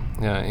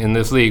in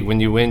this league, when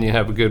you win, you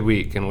have a good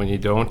week, and when you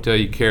don't,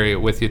 you carry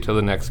it with you till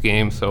the next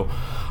game. So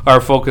our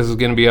focus is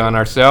going to be on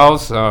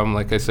ourselves,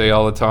 like I say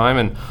all the time,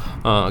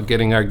 and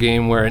getting our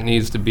game where it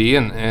needs to be,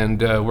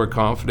 and we're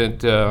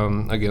confident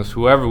against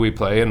whoever we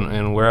play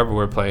and wherever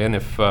we're playing.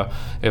 If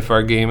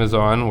our game is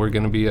on, we're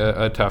going to be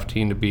a tough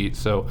team to beat.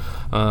 So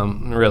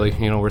really,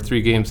 we're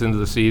 3 games into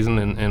the season,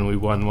 and we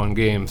won 1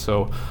 game.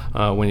 So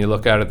when you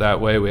look at it that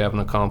way, we haven't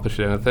accomplished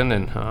anything,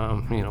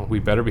 and we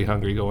better be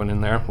hungry going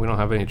in there. We don't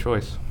have any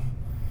choice.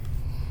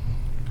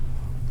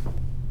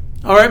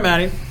 All right,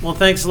 Matty. Well,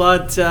 thanks a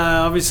lot.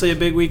 Obviously a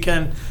big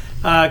weekend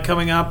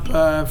coming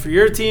up for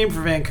your team,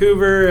 for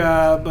Vancouver,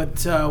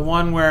 but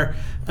one where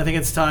I think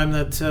it's time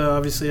that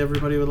obviously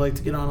everybody would like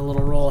to get on a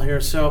little roll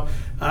here. So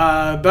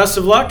best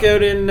of luck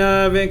out in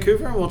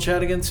Vancouver, and we'll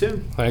chat again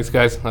soon. Thanks,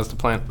 guys. That's the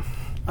plan.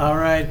 All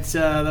right.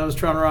 That was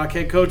Toronto Rock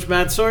head coach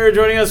Matt Sawyer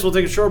joining us. We'll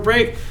take a short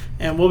break,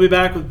 and we'll be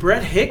back with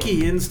Brett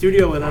Hickey in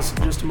studio with us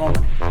in just a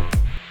moment.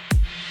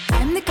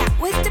 I'm the cat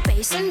with the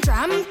bass and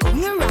drum,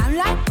 going around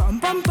like bum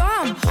bum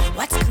bum.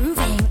 What's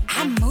grooving?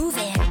 I'm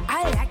moving.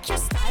 I like your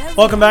style.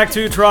 Welcome back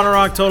to Toronto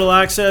Rock Total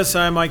Access.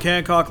 I'm Mike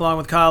Hancock along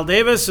with Kyle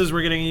Davis as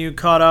we're getting you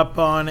caught up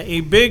on a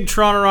big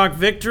Toronto Rock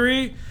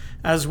victory,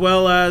 as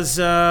well as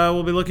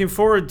we'll be looking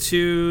forward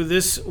to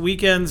this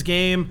weekend's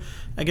game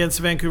against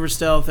the Vancouver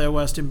Stealth at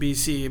Weston,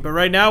 BC. But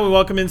right now we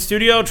welcome in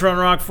studio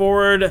Toronto Rock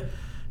forward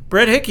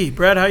Brett Hickey.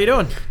 Brett, how you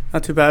doing?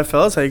 Not too bad,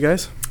 fellas. How you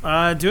guys?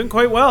 Doing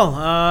quite well.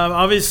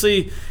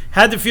 Obviously,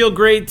 had to feel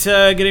great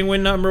getting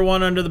win number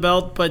 1 under the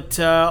belt, but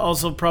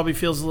also probably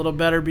feels a little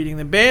better beating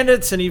the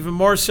Bandits, and even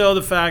more so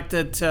the fact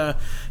that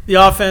the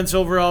offense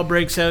overall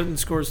breaks out and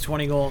scores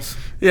 20 goals.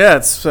 Yeah,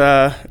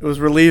 it was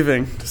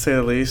relieving, to say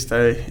the least.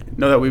 I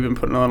know that we've been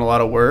putting on a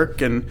lot of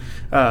work, and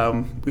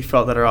we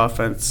felt that our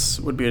offense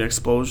would be an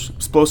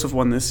explosive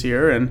one this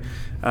year, and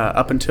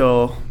up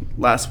until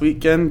last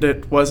weekend,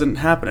 it wasn't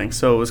happening.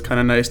 So it was kind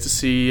of nice to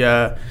see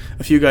a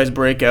few guys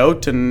break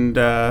out and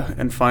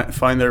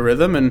find their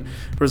rhythm, and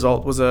the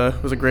result was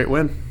a great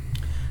win.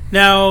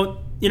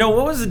 Now,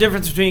 what was the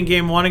difference between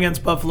Game 1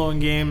 against Buffalo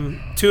and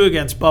Game 2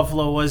 against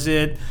Buffalo? Was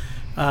it,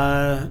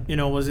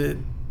 was it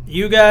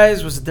you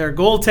guys? Was it their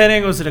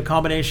goaltending? Was it a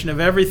combination of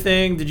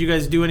everything? Did you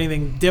guys do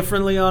anything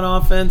differently on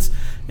offense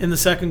in the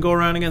second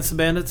go-around against the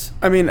Bandits?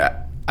 I mean,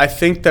 I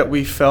think that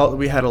we felt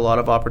we had a lot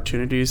of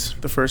opportunities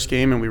the first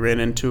game, and we ran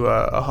into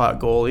a hot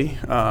goalie.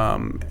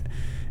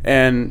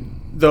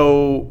 And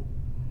though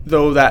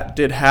that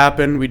did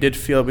happen, we did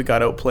feel we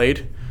got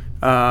outplayed.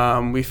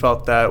 We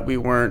felt that we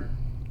weren't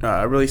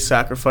really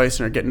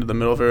sacrificing or getting to the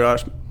middle very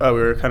much. We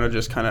were kind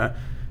of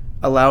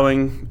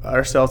allowing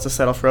ourselves to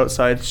settle for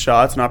outside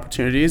shots and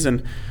opportunities.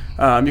 And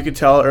you could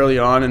tell early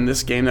on in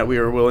this game that we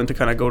were willing to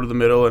kind of go to the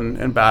middle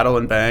and battle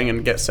and bang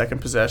and get second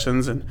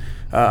possessions. And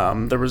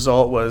the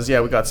result was,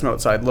 we got some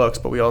outside looks,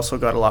 but we also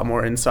got a lot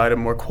more inside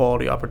and more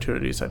quality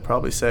opportunities, I'd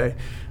probably say.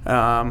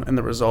 And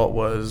the result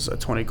was a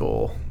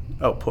 20-goal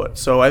output.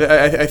 So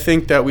I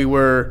think that we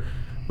were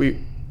a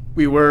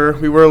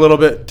little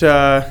bit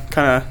kind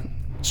of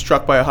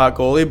struck by a hot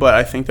goalie, but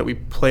I think that we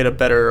played a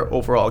better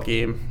overall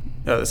game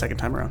the second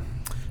time around.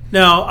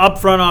 Now, up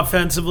front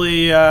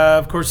offensively,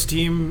 of course, the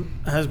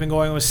team has been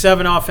going with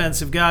 7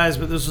 offensive guys,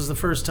 but this was the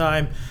first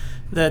time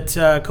that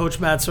Coach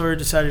Matt Sawyer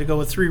decided to go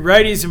with 3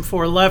 righties and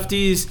 4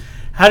 lefties.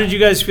 How did you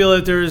guys feel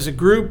out there as a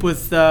group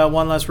with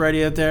one less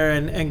righty out there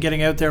and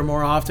getting out there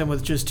more often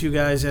with just 2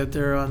 guys out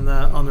there on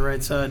the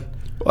right side?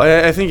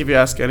 Well, I think if you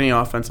ask any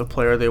offensive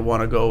player, they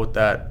want to go with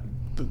that.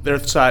 Their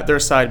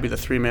side be the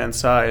 3-man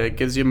side. It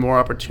gives you more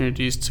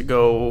opportunities to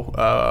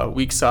go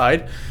weak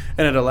side,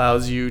 and it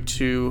allows you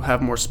to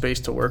have more space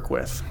to work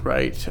with,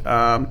 right?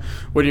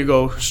 When you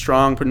go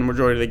strong for the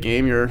majority of the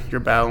game, you're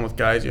battling with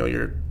guys.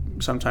 You're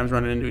sometimes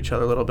running into each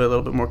other a little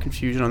bit more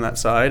confusion on that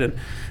side,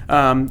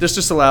 and this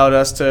just allowed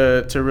us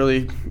to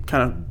really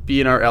kind of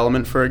be in our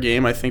element for a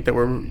game. I think that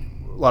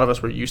a lot of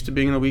us were used to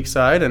being in the weak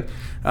side,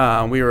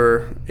 and we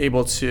were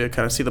able to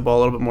kind of see the ball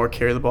a little bit more,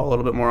 carry the ball a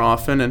little bit more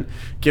often, and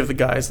give the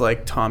guys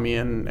like Tommy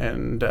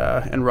and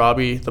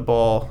Robbie the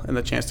ball and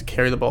the chance to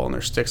carry the ball in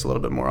their sticks a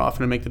little bit more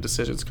often and make the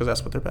decisions, because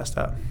that's what they're best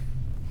at.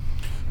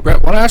 Brett,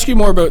 I want to ask you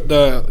more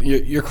about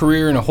your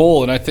career in a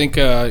whole, and I think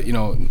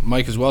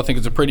Mike as well. I think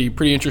it's a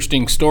pretty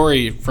interesting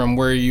story from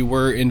where you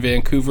were in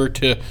Vancouver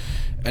to.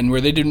 And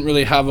where they didn't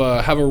really have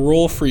a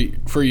role for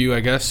you, I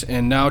guess,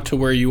 and now to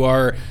where you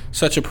are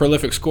such a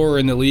prolific scorer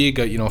in the league,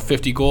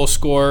 50-goal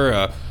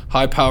scorer,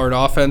 high-powered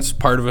offense,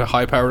 part of a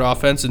high-powered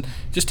offense, and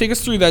just take us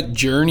through that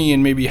journey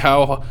and maybe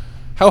how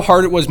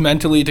hard it was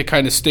mentally to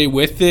kind of stay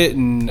with it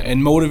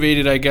and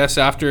motivated, I guess,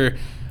 after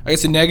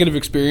a negative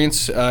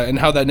experience, and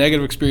how that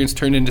negative experience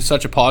turned into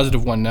such a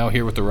positive one now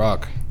here with the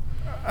Rock.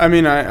 I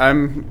mean,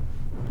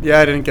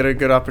 I didn't get a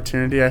good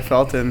opportunity, I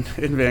felt, in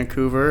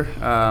Vancouver,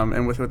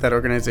 and with that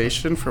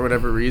organization. For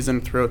whatever reason,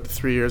 throughout the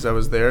 3 years I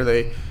was there,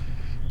 they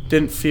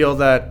didn't feel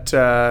that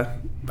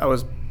I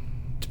was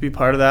to be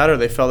part of that, or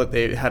they felt that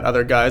they had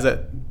other guys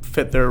that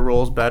fit their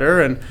roles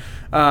better. And,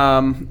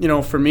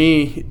 for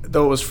me,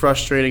 though it was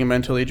frustrating and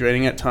mentally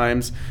draining at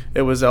times,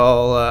 it was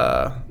all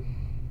a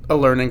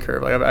learning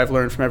curve. I've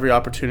learned from every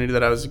opportunity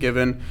that I was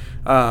given,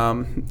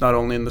 not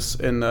only in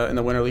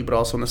the Winter League, but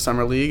also in the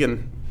Summer League.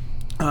 And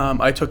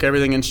I took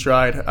everything in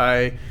stride.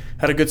 I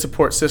had a good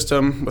support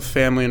system with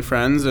family and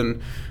friends,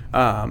 and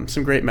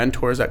some great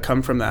mentors that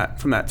come from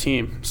that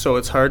team. So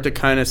it's hard to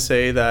kind of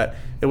say that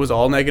it was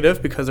all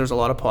negative, because there's a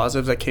lot of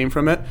positives that came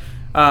from it.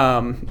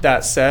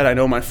 That said, I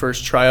know my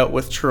first tryout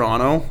with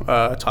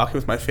Toronto, talking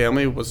with my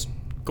family, was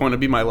going to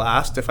be my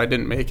last if I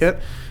didn't make it.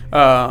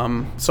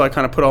 So I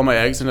kind of put all my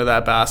eggs into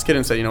that basket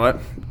and said, you know what,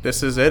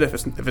 this is it. If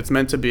it's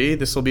meant to be,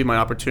 this will be my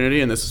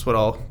opportunity, and this is what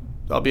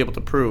I'll be able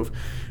to prove.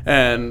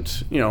 And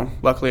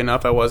luckily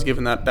enough, I was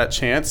given that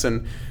chance,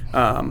 and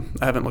I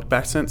haven't looked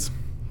back since.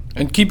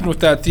 And keeping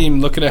with that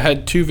theme, looking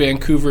ahead to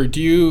Vancouver,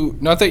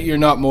 not that you're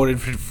not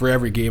motivated for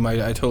every game, I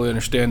totally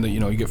understand that you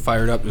get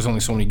fired up, there's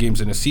only so many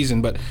games in a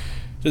season, but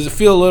does it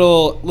feel a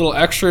little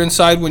extra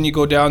inside when you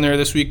go down there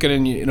this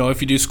weekend and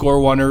if you do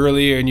score one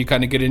early and you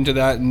kind of get into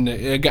that and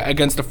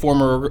against a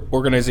former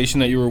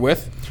organization that you were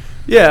with?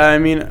 Yeah, I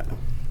mean,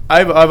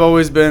 I've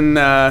always been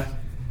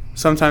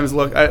sometimes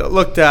looked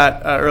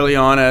at early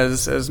on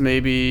as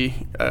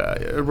maybe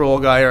a role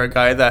guy, or a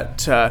guy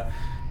that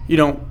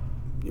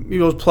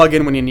you'll plug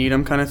in when you need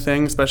them, kind of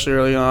thing, especially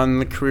early on in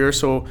the career.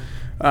 So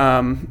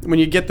when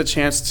you get the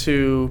chance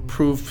to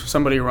prove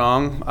somebody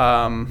wrong,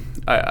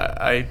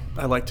 I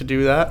like to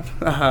do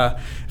that.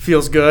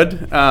 Feels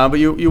good, but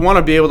you want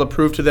to be able to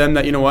prove to them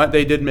that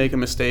they did make a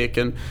mistake,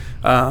 and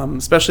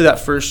especially that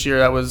first year,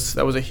 that was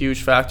a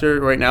huge factor.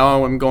 Right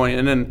now, I'm going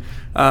in and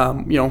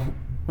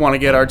want to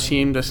get our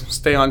team to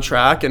stay on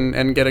track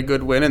and get a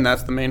good win, and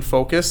that's the main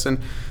focus. And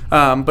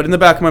but in the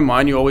back of my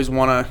mind, you always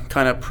want to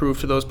kind of prove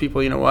to those people,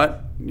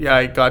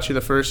 I got you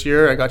the first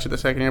year, I got you the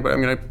second year, but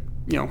I'm going to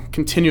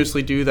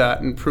continuously do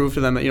that and prove to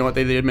them that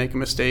they did make a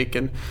mistake.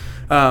 And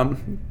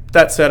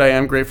that said, I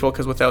am grateful,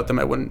 because without them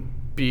I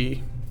wouldn't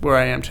be where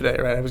I am today,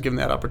 right? I was given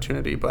that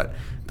opportunity, but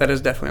that is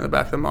definitely in the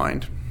back of the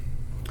mind.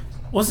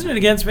 Wasn't it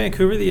against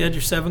Vancouver that you had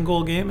your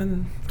 7-goal game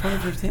in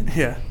 2015?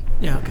 Yeah.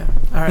 Yeah, okay.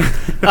 All right.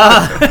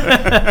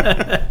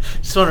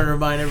 Just wanted to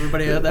remind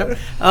everybody of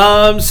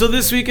that. So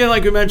this weekend,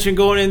 like we mentioned,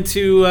 going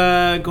into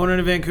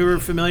Vancouver,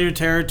 familiar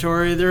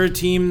territory. They're a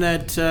team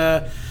that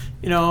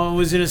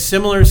was in a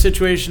similar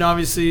situation,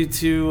 obviously,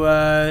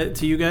 to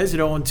you guys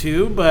at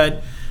 0-2,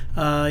 but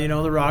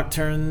the Rock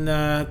turned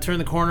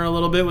the corner a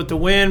little bit with the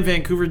win.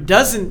 Vancouver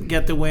doesn't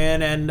get the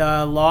win and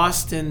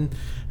lost in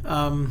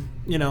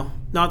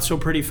not so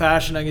pretty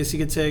fashion, I guess you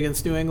could say,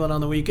 against New England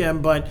on the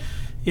weekend. But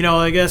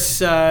I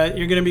guess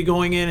you're going to be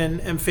going in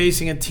and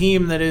facing a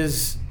team that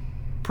is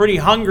pretty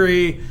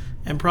hungry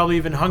and probably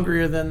even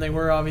hungrier than they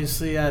were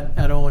obviously at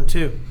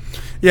 0-2.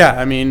 Yeah,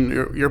 I mean,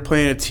 you're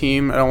playing a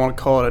team, I don't want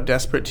to call it a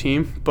desperate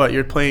team, but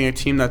you're playing a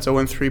team that's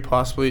 0-3,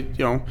 possibly,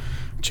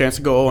 chance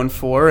to go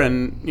 0-4,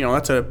 and,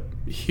 that's a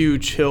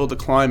huge hill to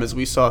climb, as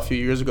we saw a few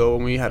years ago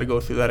when we had to go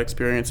through that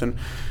experience. And,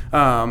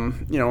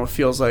 it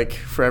feels like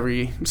for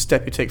every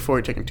step you take forward,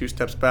 you're taking 2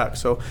 steps back.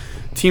 So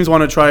teams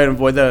want to try and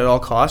avoid that at all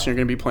costs. You're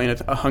going to be playing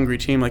a hungry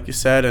team, like you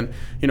said, and,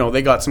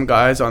 they got some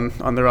guys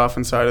on their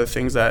offense side of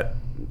things that,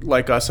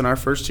 like us in our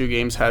first 2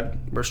 games,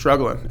 were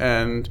struggling,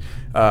 and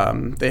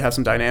they have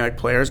some dynamic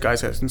players,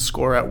 guys that can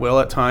score at will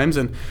at times,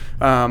 and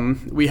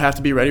we have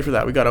to be ready for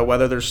that. We got to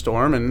weather their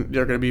storm, and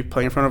they're going to be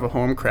playing in front of a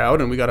home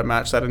crowd, and we got to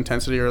match that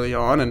intensity early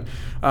on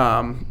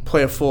and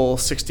play a full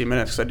 60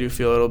 minutes. Because I do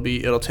feel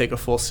it'll take a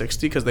full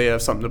 60 because they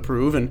have something to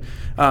prove, and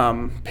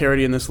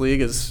parity in this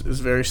league is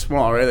very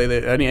small, right?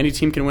 Any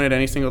team can win at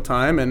any single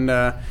time, and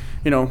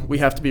we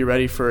have to be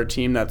ready for a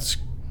team that's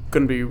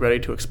going to be ready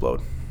to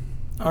explode.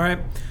 All right.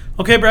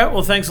 Okay, Brett.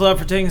 Well, thanks a lot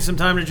for taking some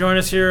time to join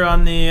us here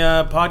on the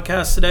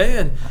podcast today.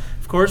 And,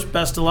 of course,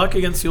 best of luck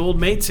against the Old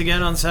Mates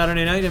again on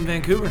Saturday night in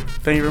Vancouver.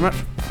 Thank you very much.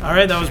 All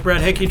right, that was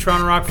Brett Hickey,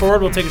 Toronto Rock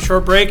forward. We'll take a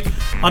short break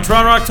on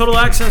Toronto Rock Total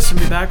Access and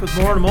be back with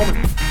more in a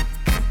moment.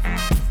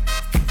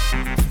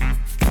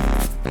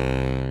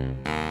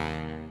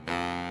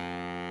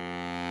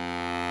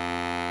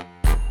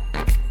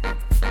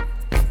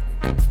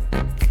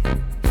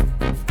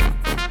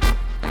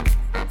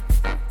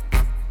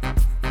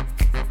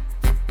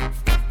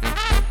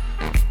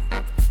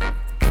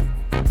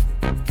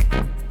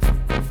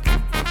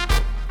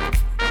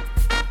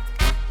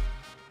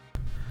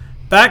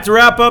 Back to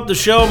wrap up the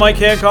show, Mike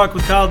Hancock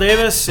with Kyle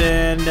Davis,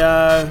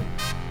 and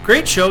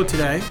great show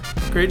today.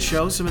 Great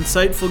show. Some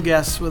insightful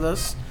guests with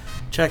us.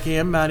 Checking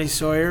in, Matty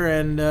Sawyer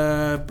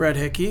and Brett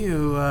Hickey,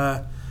 who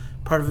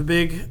part of a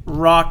big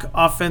Rock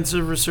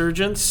offensive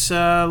resurgence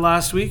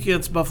last week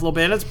against Buffalo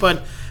Bandits. But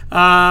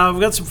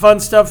we've got some fun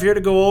stuff here to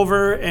go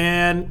over,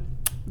 and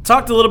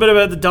talked a little bit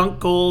about the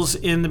dunk goals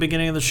in the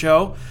beginning of the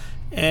show.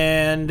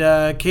 And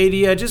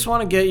KD, I just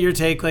want to get your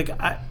take.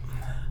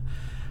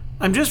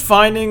 I'm just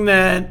finding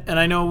that, and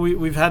I know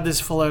we've had this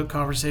full-out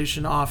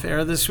conversation off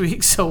air this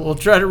week, so we'll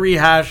try to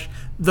rehash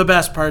the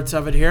best parts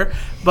of it here.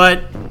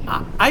 But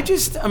I'm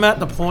at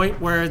the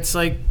point where it's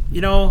like,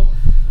 you're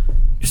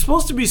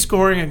supposed to be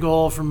scoring a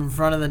goal from in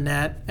front of the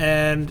net,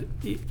 and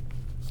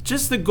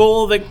just the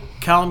goal that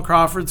Callum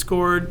Crawford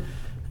scored,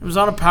 it was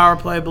on a power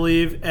play, I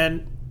believe,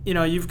 and,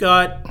 you've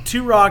got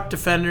 2 Rock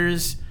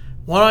defenders,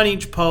 1 on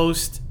each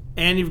post,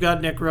 and you've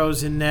got Nick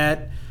Rose in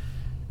net.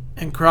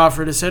 And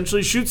Crawford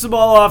essentially shoots the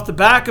ball off the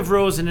back of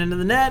Rose and into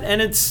the net.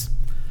 And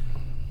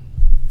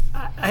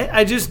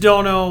I just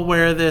don't know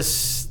where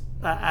this,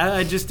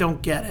 I just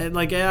don't get it.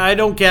 I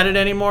don't get it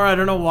anymore. I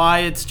don't know why.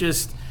 It's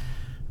just,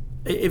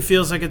 it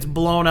feels like it's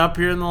blown up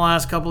here in the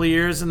last couple of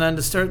years. And then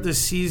to start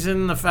this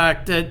season, the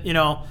fact that,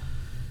 it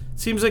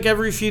seems like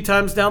every few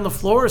times down the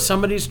floor,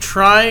 somebody's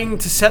trying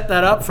to set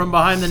that up from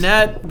behind the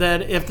net,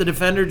 that if the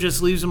defender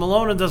just leaves them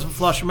alone and doesn't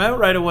flush them out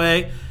right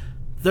away,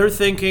 they're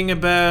thinking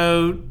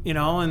about,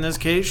 in this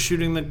case,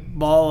 shooting the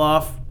ball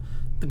off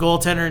the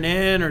goaltender and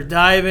in, or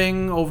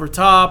diving over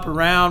top,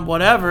 around,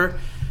 whatever.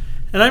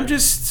 And I'm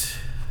just,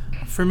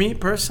 for me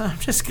personally, I'm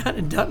just kind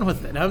of done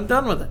with it. I'm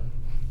done with it.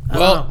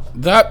 Well,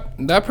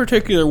 that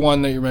particular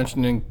one that you're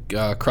mentioning,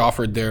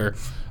 Crawford there,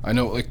 I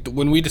know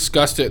when we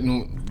discussed it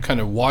and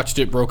kind of watched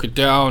it, broke it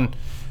down,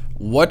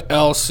 what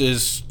else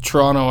is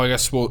Toronto, I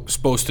guess,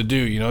 supposed to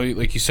do?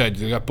 Like you said,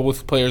 they got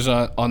both players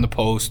on the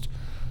post.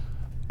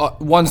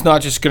 One's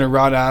not just going to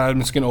run at him;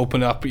 it's going to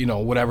open up,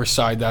 whatever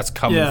side that's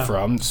coming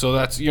from. So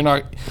that's you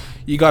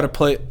got to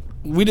play.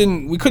 We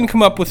couldn't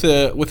come up with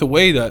a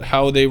way that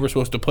how they were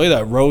supposed to play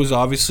that. Rose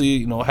obviously,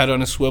 head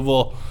on a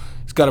swivel.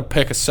 He's got to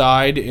pick a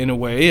side in a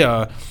way.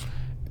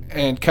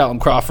 And Callum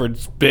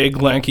Crawford's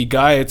big, lanky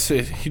guy.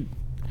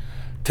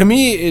 To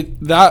me,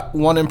 that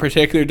one in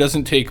particular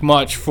doesn't take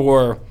much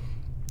for,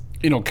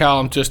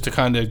 Callum just to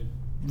kind of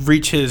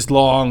reach his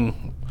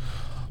long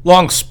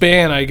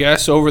span, I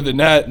guess, over the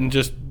net and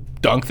just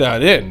dunk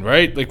that in,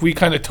 right? We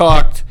kind of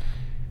talked,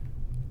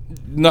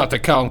 not that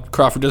Callum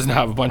Crawford doesn't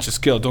have a bunch of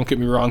skill, don't get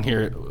me wrong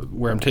here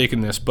where I'm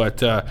taking this,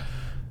 but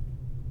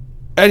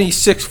any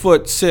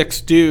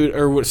 6'6" dude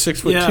or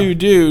 6'2"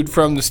 dude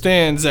from the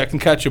stands that can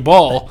catch a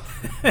ball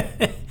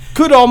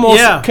can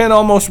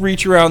almost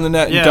reach around the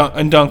net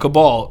and dunk a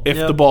ball if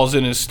the ball's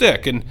in his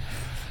stick. And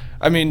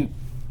I mean,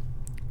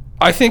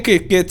 I think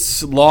it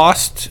gets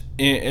lost,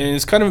 and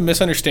it's kind of a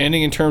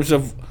misunderstanding in terms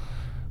of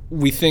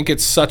we think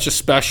it's such a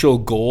special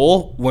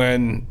goal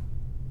when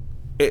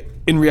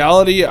in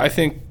reality, I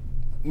think,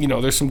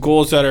 there's some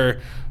goals that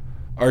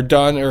are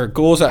done, or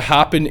goals that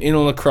happen in a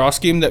lacrosse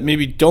game that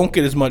maybe don't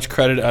get as much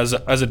credit as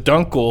a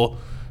dunk goal,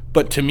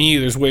 but to me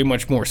there's way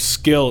much more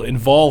skill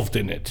involved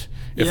in it,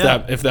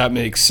 if that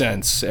makes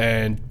sense,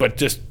 but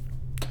just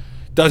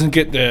doesn't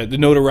get the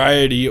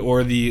notoriety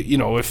or the,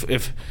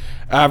 if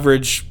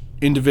average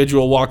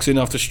individual walks in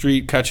off the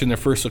street catching their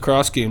first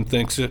lacrosse game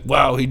thinks that,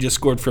 wow, he just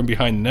scored from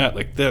behind the net.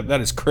 Like,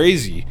 that is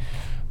crazy.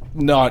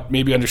 Not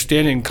maybe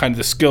understanding kind of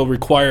the skill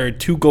required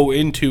to go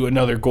into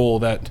another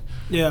goal and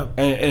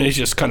it's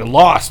just kind of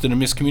lost in a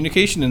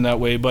miscommunication in that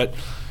way. But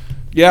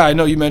yeah, I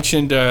know you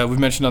mentioned we've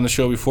mentioned on the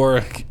show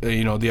before,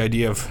 the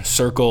idea of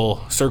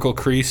circle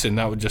crease, and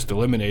that would just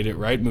eliminate it,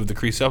 right? Move the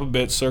crease up a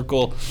bit,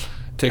 circle,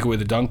 take away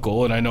the dunk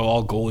goal, and I know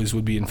all goalies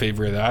would be in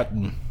favor of that.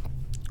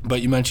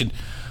 But you mentioned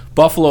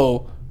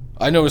Buffalo.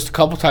 I noticed a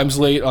couple times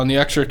late on the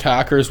extra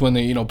attackers when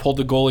they, pulled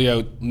the goalie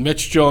out,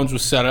 Mitch Jones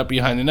was set up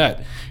behind the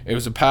net. It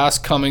was a pass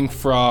coming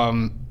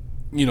from,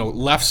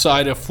 left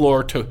side of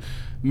floor to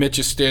Mitch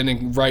is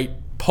standing right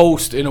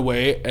post in a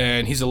way,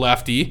 and he's a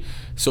lefty,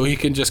 so he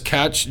can just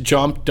catch,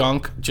 jump,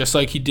 dunk, just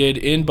like he did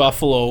in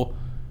Buffalo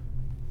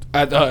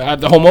at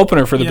the home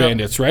opener for the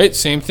Bandits, right?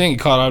 Same thing. He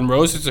caught on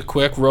Rose. It's a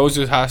quick. Rose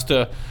has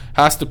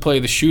to play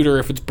the shooter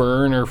if it's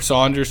Byrne or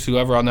Saunders,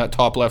 whoever on that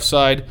top left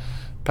side.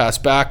 Pass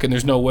back, and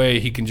there's no way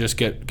he can just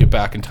get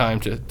back in time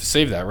to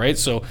save that, right?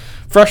 So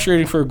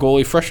frustrating for a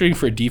goalie, frustrating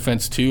for a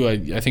defense too.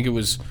 I think it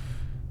was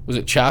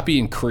it Chappie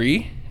and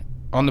Cree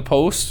on the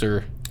post,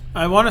 or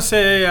I want to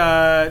say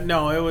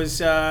no, it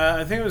was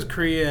I think it was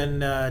Cree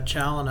and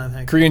Challen. I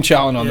think Cree and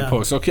Challen on the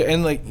post. Okay,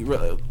 and like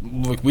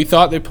we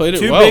thought they played it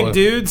two well. Two big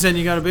dudes, and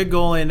you got a big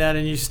goalie in that,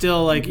 and you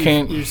still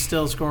you're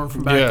still scoring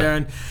from back there.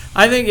 And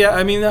I think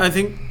I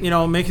think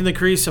making the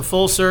crease a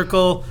full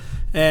circle.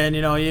 And,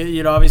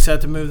 you'd obviously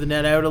have to move the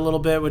net out a little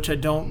bit, which I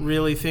don't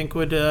really think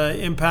would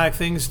impact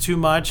things too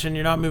much. And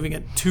you're not moving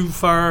it too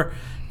far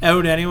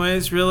out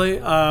anyways, really.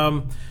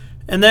 And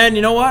then,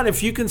 you know what?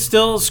 If you can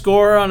still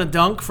score on a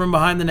dunk from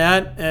behind the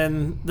net,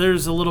 and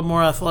there's a little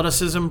more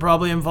athleticism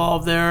probably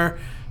involved there.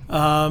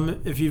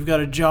 If you've got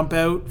to jump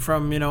out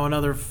from,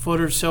 another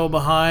foot or so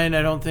behind,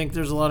 I don't think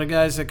there's a lot of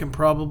guys that can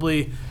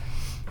probably,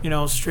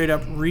 straight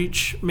up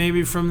reach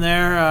maybe from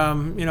there.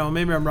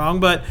 Maybe I'm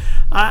wrong, but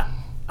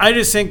I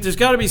just think there's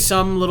got to be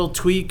some little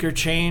tweak or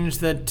change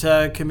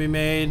that can be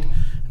made.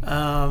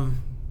 To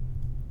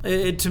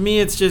me,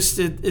 it's just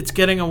it's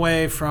getting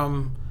away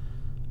from,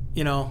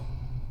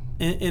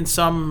 in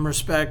some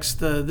respects,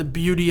 the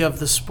beauty of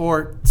the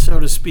sport, so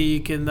to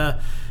speak, and the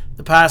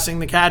passing,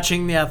 the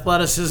catching, the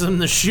athleticism,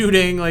 the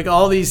shooting, like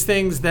all these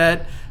things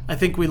that I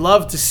think we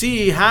love to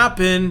see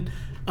happen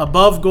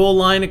above goal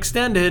line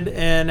extended.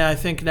 And I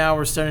think now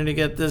we're starting to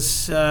get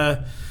this.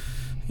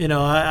 I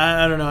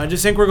don't know. I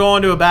just think we're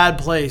going to a bad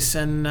place,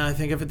 and I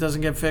think if it doesn't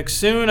get fixed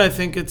soon, I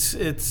think it's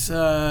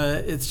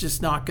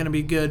just not going to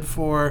be good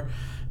for,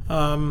 it's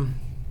not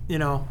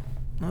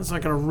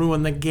going to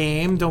ruin the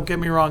game. Don't get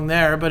me wrong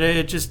there, but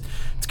it's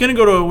going to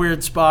go to a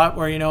weird spot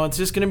where it's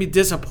just going to be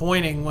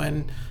disappointing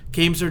when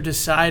games are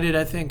decided.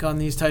 I think on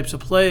these types of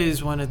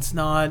plays when it's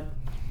not.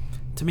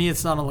 To me,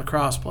 it's not a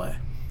lacrosse play.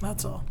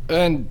 That's all.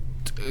 And.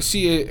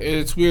 See,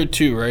 it's weird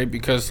too, right?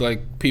 Because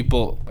like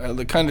people,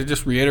 kind of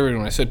just reiterating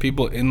when I said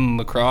people in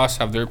lacrosse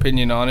have their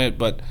opinion on it,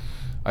 but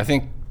I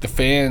think the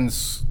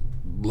fans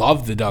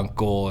love the dunk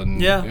goal,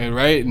 and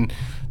right, and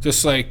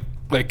just like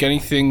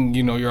anything,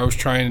 you're always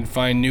trying to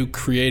find new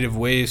creative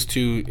ways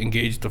to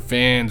engage the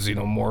fans.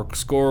 More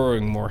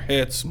scoring, more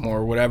hits,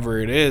 more whatever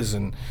it is,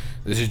 and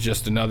this is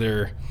just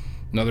another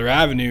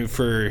avenue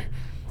for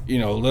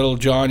little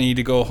Johnny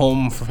to go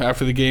home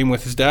after the game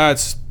with his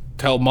dad's.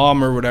 Tell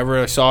mom or whatever,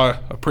 I saw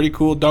a pretty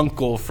cool dunk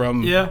goal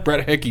from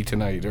Brett Hickey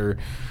tonight.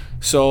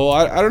 So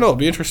I don't know. It'll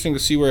be interesting to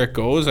see where it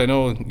goes. I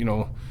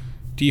know,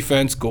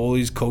 defense,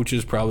 goalies,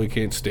 coaches probably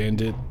can't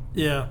stand it.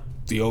 Yeah.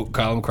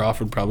 Colin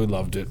Crawford probably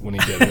loved it when he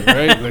did it,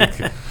 right?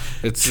 Like,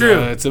 it's true.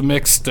 It's a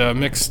mixed.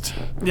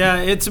 Yeah,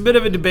 it's a bit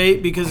of a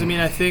debate because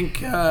I think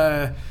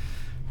can't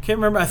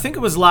remember. I think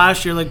it was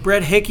last year. Like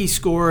Brett Hickey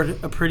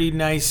scored a pretty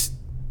nice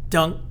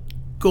dunk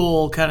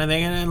goal kind of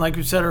thing, and like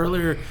we said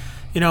earlier.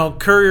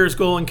 Courier's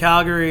goal in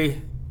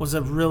Calgary was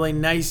a really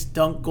nice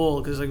dunk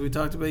goal because, like we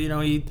talked about,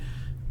 he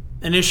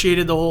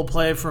initiated the whole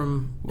play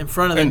from in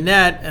front of the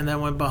net and then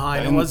went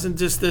behind. It wasn't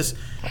just this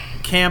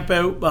camp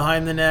out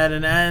behind the net,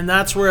 and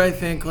that's where I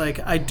think,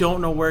 like, I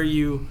don't know where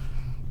you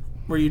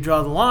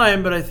draw the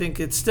line, but I think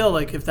it's still,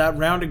 like, if that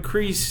rounded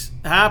crease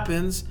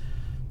happens,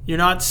 you're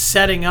not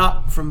setting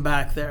up from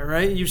back there,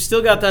 right? You've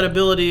still got that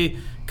ability,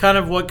 kind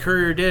of what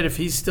Courier did. If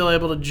he's still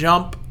able to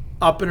jump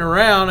up and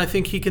around, I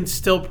think he can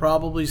still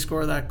probably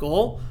score that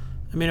goal.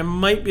 I mean, it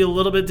might be a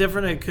little bit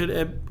different.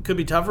 It could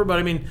be tougher, but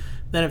I mean,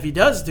 then if he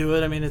does do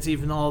it, I mean, it's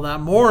even all that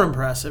more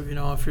impressive,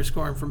 if you're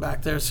scoring from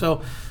back there.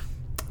 So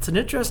it's an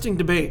interesting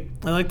debate.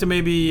 I'd like to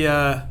maybe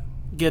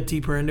get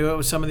deeper into it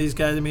with some of these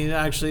guys. I mean,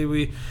 actually,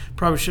 we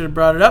probably should have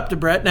brought it up to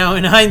Brett now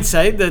in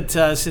hindsight that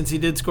since he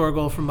did score a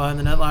goal from behind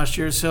the net last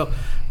year. So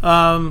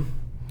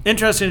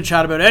interesting to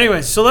chat about.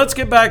 Anyway, so let's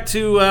get back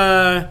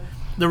to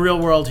the real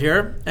world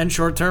here and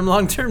short-term,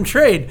 long-term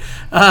trade.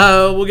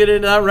 We'll get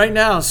into that right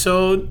now.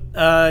 So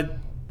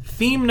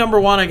theme number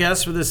one, I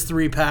guess, for this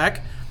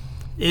 3-pack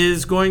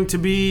is going to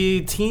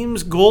be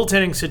teams'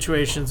 goaltending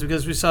situations,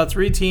 because we saw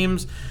 3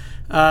 teams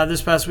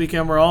this past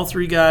weekend where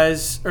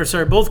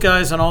both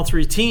guys on all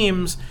 3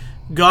 teams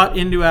got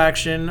into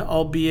action,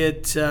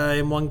 albeit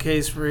in one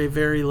case for a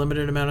very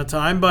limited amount of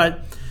time.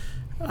 But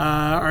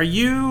are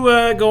you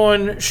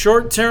going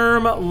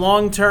short-term,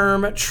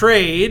 long-term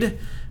trade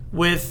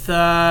with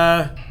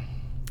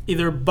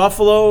either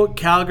Buffalo,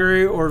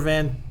 Calgary, or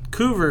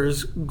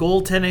Vancouver's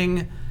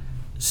goaltending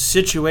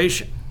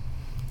situation?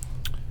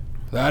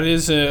 That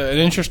is an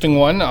interesting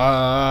one.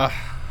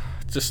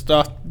 Just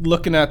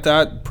looking at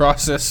that,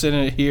 processing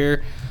it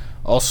here.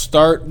 I'll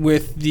start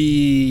with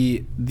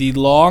the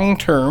long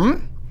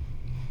term.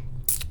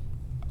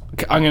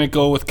 I'm going to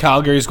go with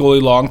Calgary's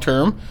goalie long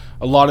term.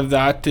 A lot of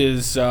that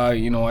is,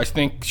 I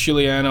think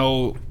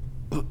Chiliano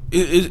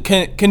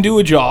can do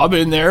a job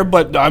in there,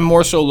 but I'm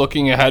more so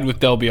looking ahead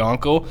with Del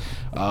Bianco.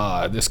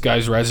 This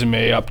guy's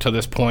resume up to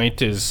this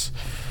point is,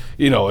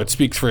 it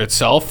speaks for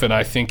itself, and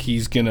I think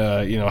he's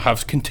gonna,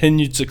 have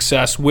continued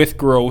success with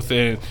growth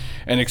and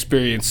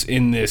experience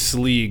in this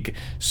league.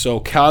 So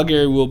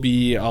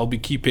Calgary I'll be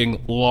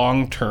keeping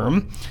long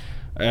term,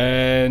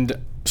 and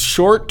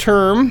short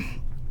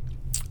term,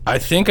 I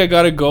think I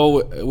got to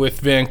go with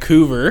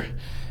Vancouver.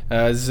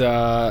 As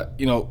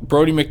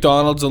Brody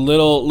McDonald's a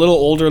little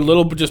older, a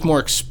little bit just more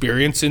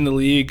experience in the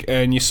league,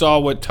 and you saw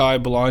what Ty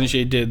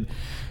Belanger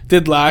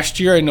did last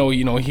year. I know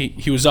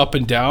he was up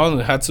and down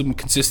and had some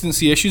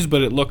consistency issues,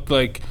 but it looked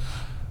like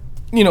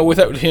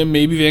without him,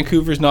 maybe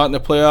Vancouver's not in the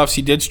playoffs.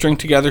 He did string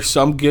together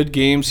some good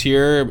games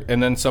here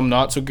and then some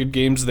not so good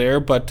games there,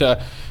 but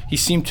he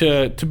seemed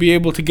to be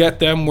able to get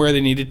them where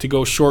they needed to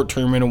go short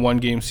term in a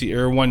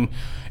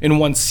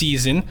one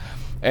season.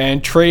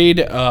 And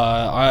trade,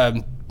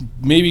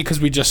 maybe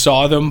because we just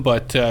saw them,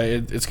 but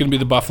it's going to be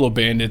the Buffalo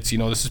Bandits.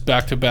 This is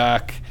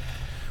back-to-back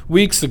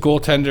weeks. The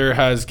goaltender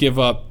has give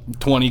up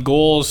 20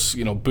 goals.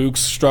 Book's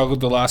struggled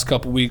the last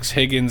couple weeks.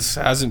 Higgins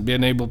hasn't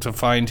been able to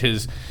find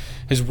his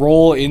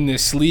role in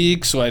this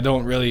league, so I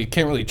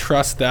can't really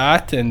trust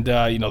that. And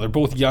they're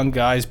both young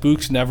guys.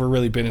 Book's never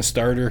really been a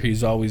starter.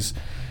 He's always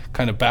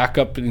kind of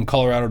backup in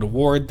Colorado to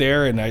Ward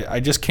there, and I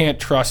just can't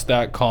trust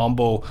that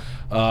combo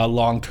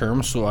long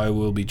term. So I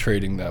will be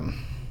trading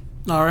them.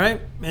 All right.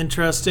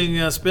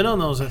 Interesting spin on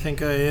those. I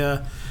think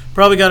I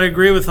probably got to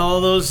agree with all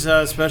of those,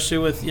 especially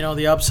with,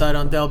 the upside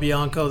on Del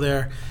Bianco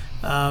there.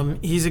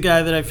 He's a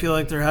guy that I feel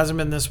like there hasn't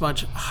been this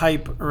much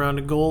hype around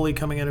a goalie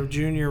coming out of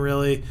junior,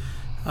 really,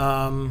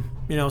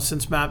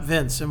 since Matt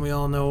Vince. And we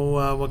all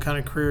know what kind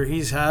of career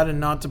he's had, and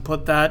not to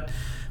put that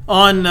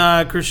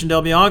on Christian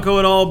Del Bianco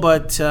at all,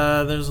 but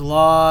there's a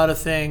lot of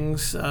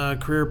things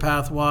career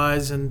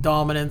path-wise and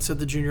dominance at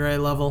the junior A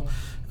level,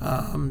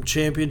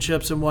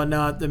 championships and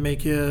whatnot, that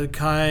make you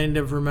kind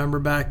of remember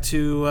back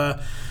to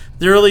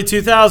the early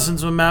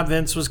 2000s when Matt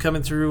Vince was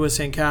coming through with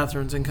St.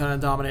 Catharines and kind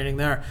of dominating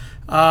there.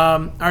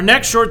 Our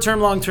next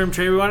short-term, long-term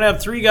trade, we want to have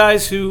three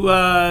guys who,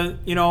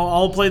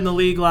 all played in the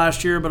league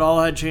last year, but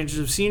all had changes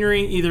of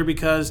scenery, either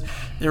because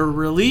they were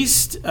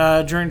released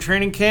during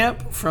training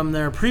camp from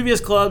their previous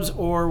clubs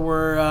or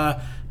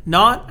were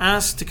not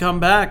asked to come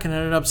back and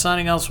ended up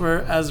signing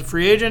elsewhere as a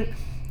free agent.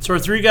 So our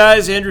three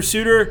guys, Andrew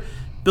Suter,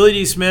 Billy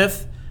D.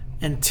 Smith,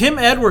 and Tim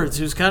Edwards,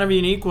 who's kind of a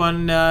unique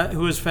one,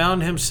 who has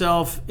found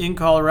himself in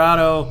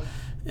Colorado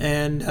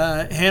and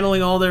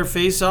handling all their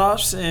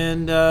face-offs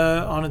and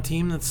on a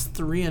team that's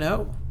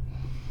 3-0.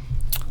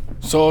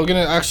 So I'm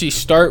going to actually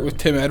start with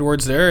Tim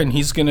Edwards there, and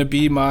he's going to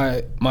be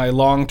my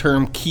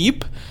long-term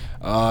keep.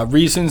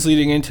 Reasons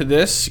leading into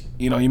this,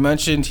 you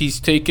mentioned he's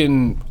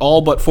taken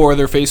all but 4 of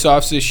their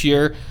face-offs this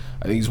year.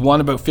 I think he's won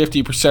about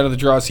 50% of the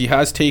draws he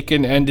has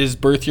taken, and his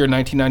birth year,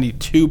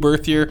 1992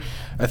 birth year,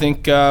 I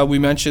think we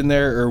mentioned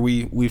there, or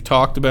we've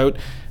talked about.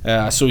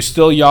 So he's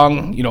still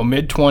young,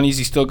 mid-20s.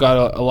 He's still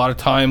got a lot of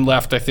time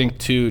left, I think,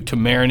 to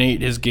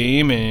marinate his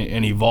game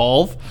and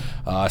evolve.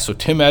 So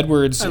Tim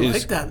Edwards I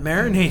like that,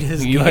 marinate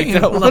his game. You like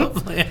that one?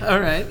 Lovely.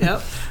 All right,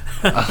 yep.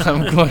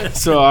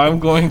 I'm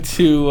going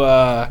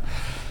to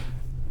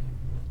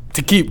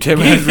keep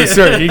Tim Edwards.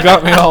 Sorry, you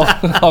got me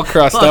all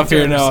crossed up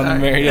here now.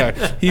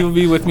 Yeah, he will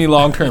be with me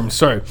long term.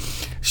 Sorry.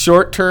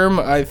 Short term,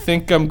 I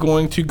think I'm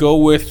going to go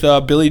with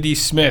Billy D.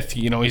 Smith.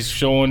 He's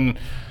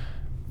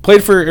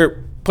played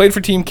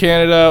for Team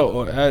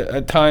Canada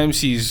at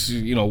times. He's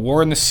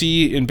worn the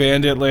C in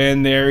Bandit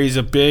land there. He's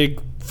a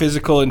big,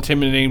 physical,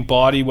 intimidating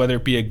body, whether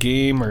it be a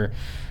game or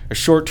a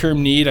short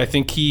term need. I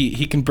think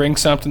he can bring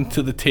something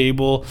to the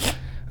table.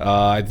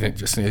 I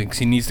think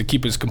he needs to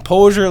keep his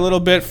composure a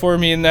little bit for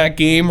me in that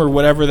game or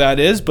whatever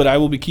that is, but I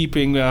will be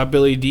keeping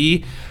Billy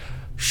D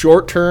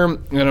short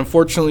term, and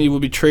unfortunately we'll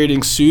be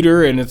trading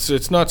Suter, and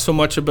it's not so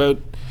much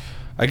about,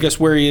 I guess,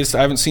 where he is.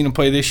 I haven't seen him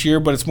play this year,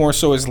 but it's more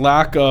so his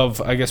lack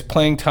of, I guess,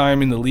 playing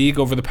time in the league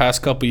over the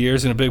past couple of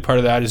years, and a big part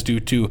of that is due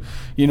to,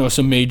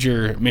 some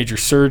major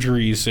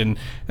surgeries,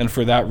 and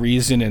for that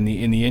reason and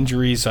the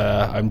injuries,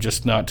 I'm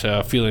just not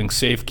feeling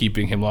safe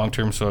keeping him long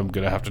term, so I'm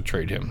going to have to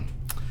trade him.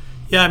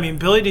 Yeah,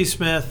 Billy D.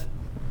 Smith,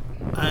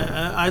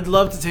 I'd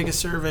love to take a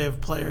survey of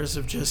players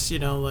of just,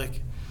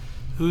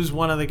 who's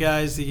one of the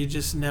guys that you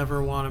just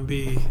never want to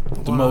be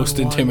the most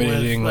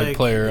intimidating with,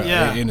 player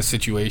in a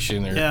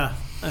situation. Yeah,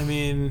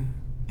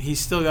 he's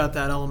still got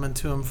that element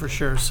to him for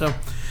sure. So,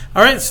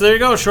 all right, so there you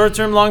go.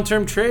 Short-term,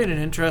 long-term trade, an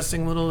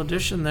interesting little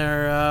addition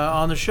there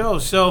on the show.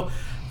 So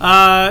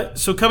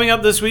coming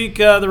up this week,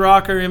 the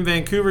Rock are in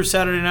Vancouver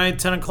Saturday night,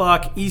 10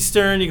 o'clock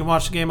Eastern. You can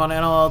watch the game on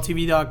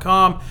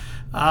NLLTV.com.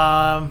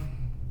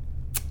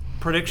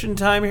 Prediction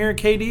time here,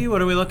 KD.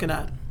 What are we looking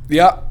at?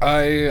 Yeah,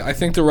 I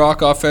think the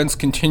Rock offense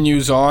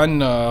continues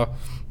on.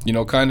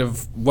 Kind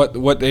of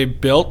what they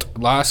built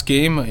last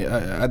game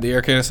at the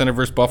Air Canada Centre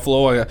versus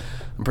Buffalo. I'm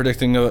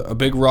predicting a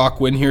big Rock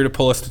win here to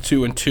pull us to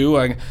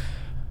 2-2.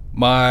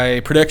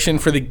 My prediction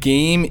for the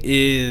game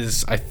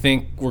is I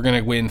think we're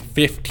going to win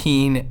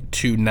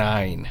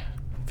 15-9.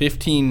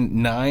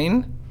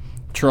 15-9,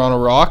 Toronto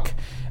Rock.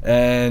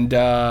 And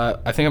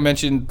I think I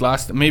mentioned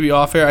maybe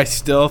off air, I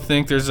still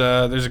think there's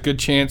a good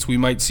chance we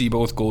might see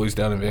both goalies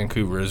down in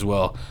Vancouver as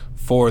well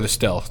for the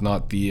Stealth,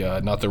 not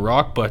the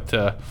Rock, but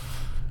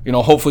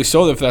hopefully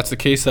so. If that's the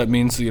case, that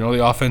means the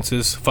offense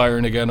is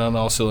firing again on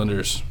all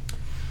cylinders.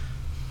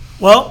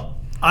 Well,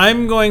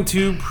 I'm going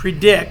to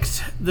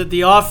predict that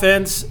the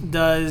offense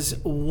does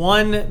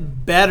one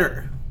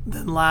better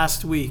than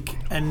last week.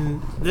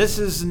 And this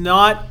is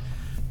not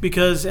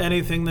because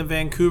anything that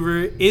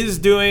Vancouver is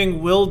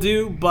doing will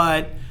do,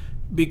 but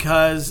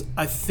because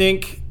I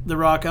think the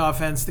Rock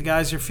offense, the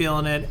guys are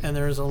feeling it, and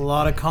there's a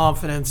lot of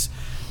confidence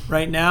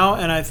right now.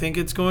 And I think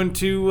it's going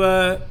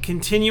to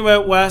continue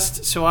out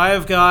west. So I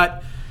have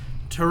got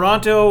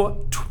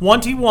Toronto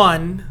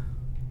 21,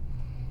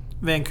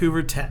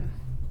 Vancouver 10.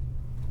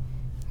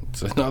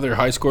 It's another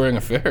high-scoring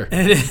affair.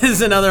 It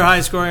is another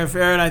high-scoring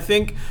affair, and I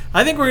think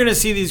we're going to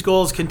see these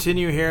goals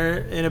continue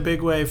here in a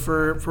big way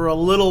for a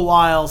little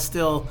while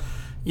still,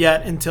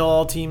 yet until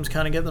all teams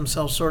kind of get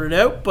themselves sorted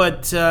out.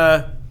 But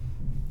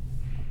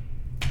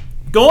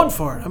going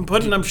for it,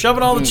 I'm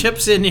shoving all the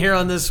chips in here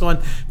on this one.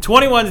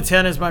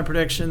 21-10 is my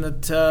prediction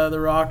that the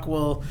Rock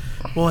will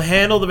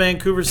handle the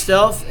Vancouver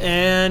Stealth,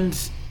 and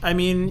I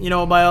mean,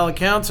 by all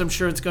accounts, I'm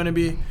sure it's going to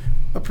be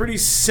a pretty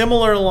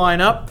similar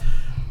lineup.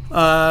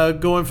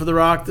 Going for the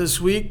Rock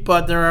this week,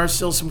 but there are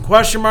still some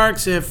question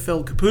marks if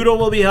Phil Caputo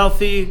will be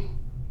healthy,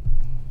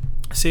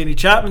 Sandy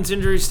Chapman's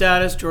injury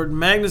status, Jordan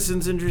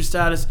Magnuson's injury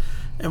status,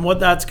 and what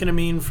that's going to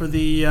mean for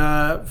the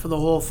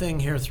whole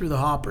thing here through the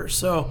hopper.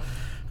 So,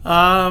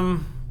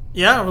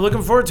 we're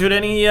looking forward to it.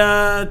 Any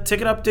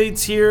ticket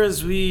updates here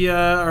as we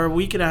are a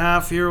week and a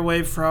half here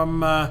away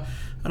from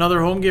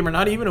another home game, or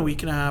not even a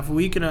week and a half, a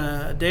week and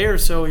a day or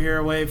so here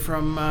away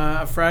from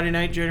a Friday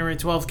night, January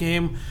 12th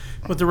game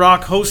with the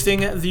Rock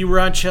hosting the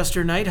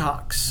Rochester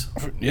Nighthawks.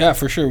 Yeah,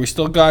 for sure. We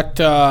still got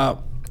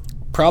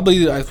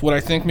probably what I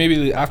think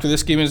maybe after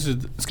this game it's going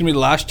to be the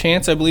last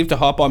chance, I believe, to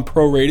hop on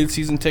prorated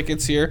season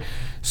tickets here.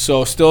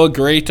 So still a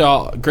great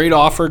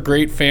offer,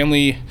 great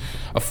family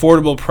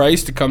affordable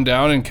price to come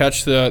down and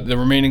catch the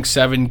remaining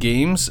 7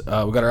 games.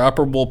 We got our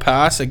Upper Bowl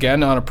pass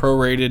again on a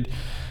prorated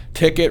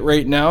ticket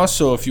right now,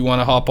 so if you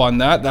want to hop on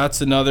that, that's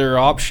another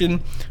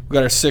option. We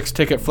got our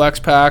 6-ticket flex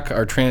pack,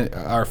 our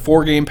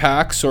 4-game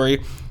pack,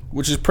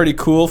 which is pretty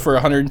cool for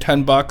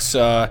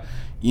 $110.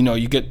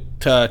 You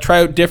get to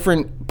try out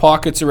different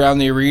pockets around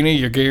the arena.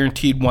 You're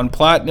guaranteed 1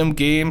 platinum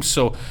game,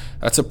 so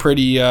that's a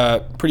pretty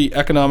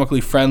economically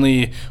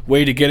friendly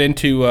way to get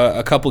into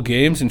a couple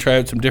games and try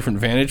out some different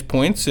vantage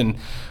points. And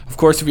of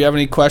course, if you have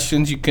any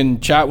questions, you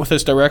can chat with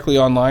us directly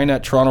online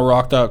at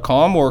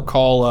torontorock.com or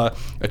call a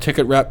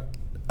ticket rep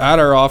at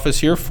our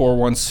office here,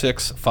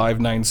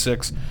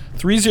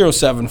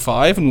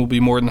 416-596-3075, and we'll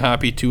be more than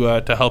happy to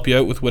help you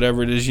out with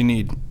whatever it is you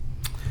need.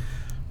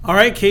 All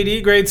right,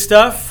 KD, great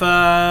stuff.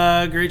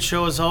 Great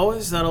show as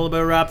always. That'll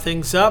about wrap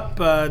things up.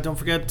 Don't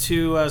forget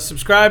to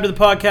subscribe to the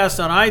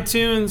podcast on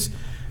iTunes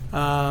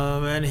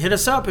and hit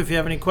us up if you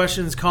have any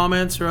questions,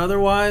 comments, or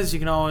otherwise. You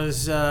can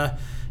always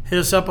hit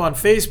us up on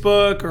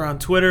Facebook or on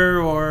Twitter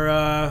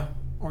or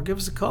give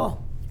us a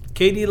call.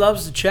 KD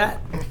loves to chat.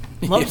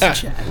 To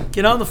chat.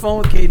 Get on the phone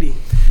with KD.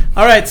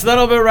 All right, so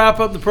that'll about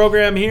wrap up the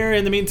program here.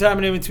 In the meantime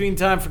and in between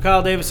time, for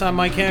Kyle Davis, I'm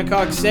Mike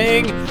Hancock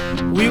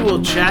saying we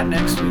will chat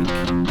next week.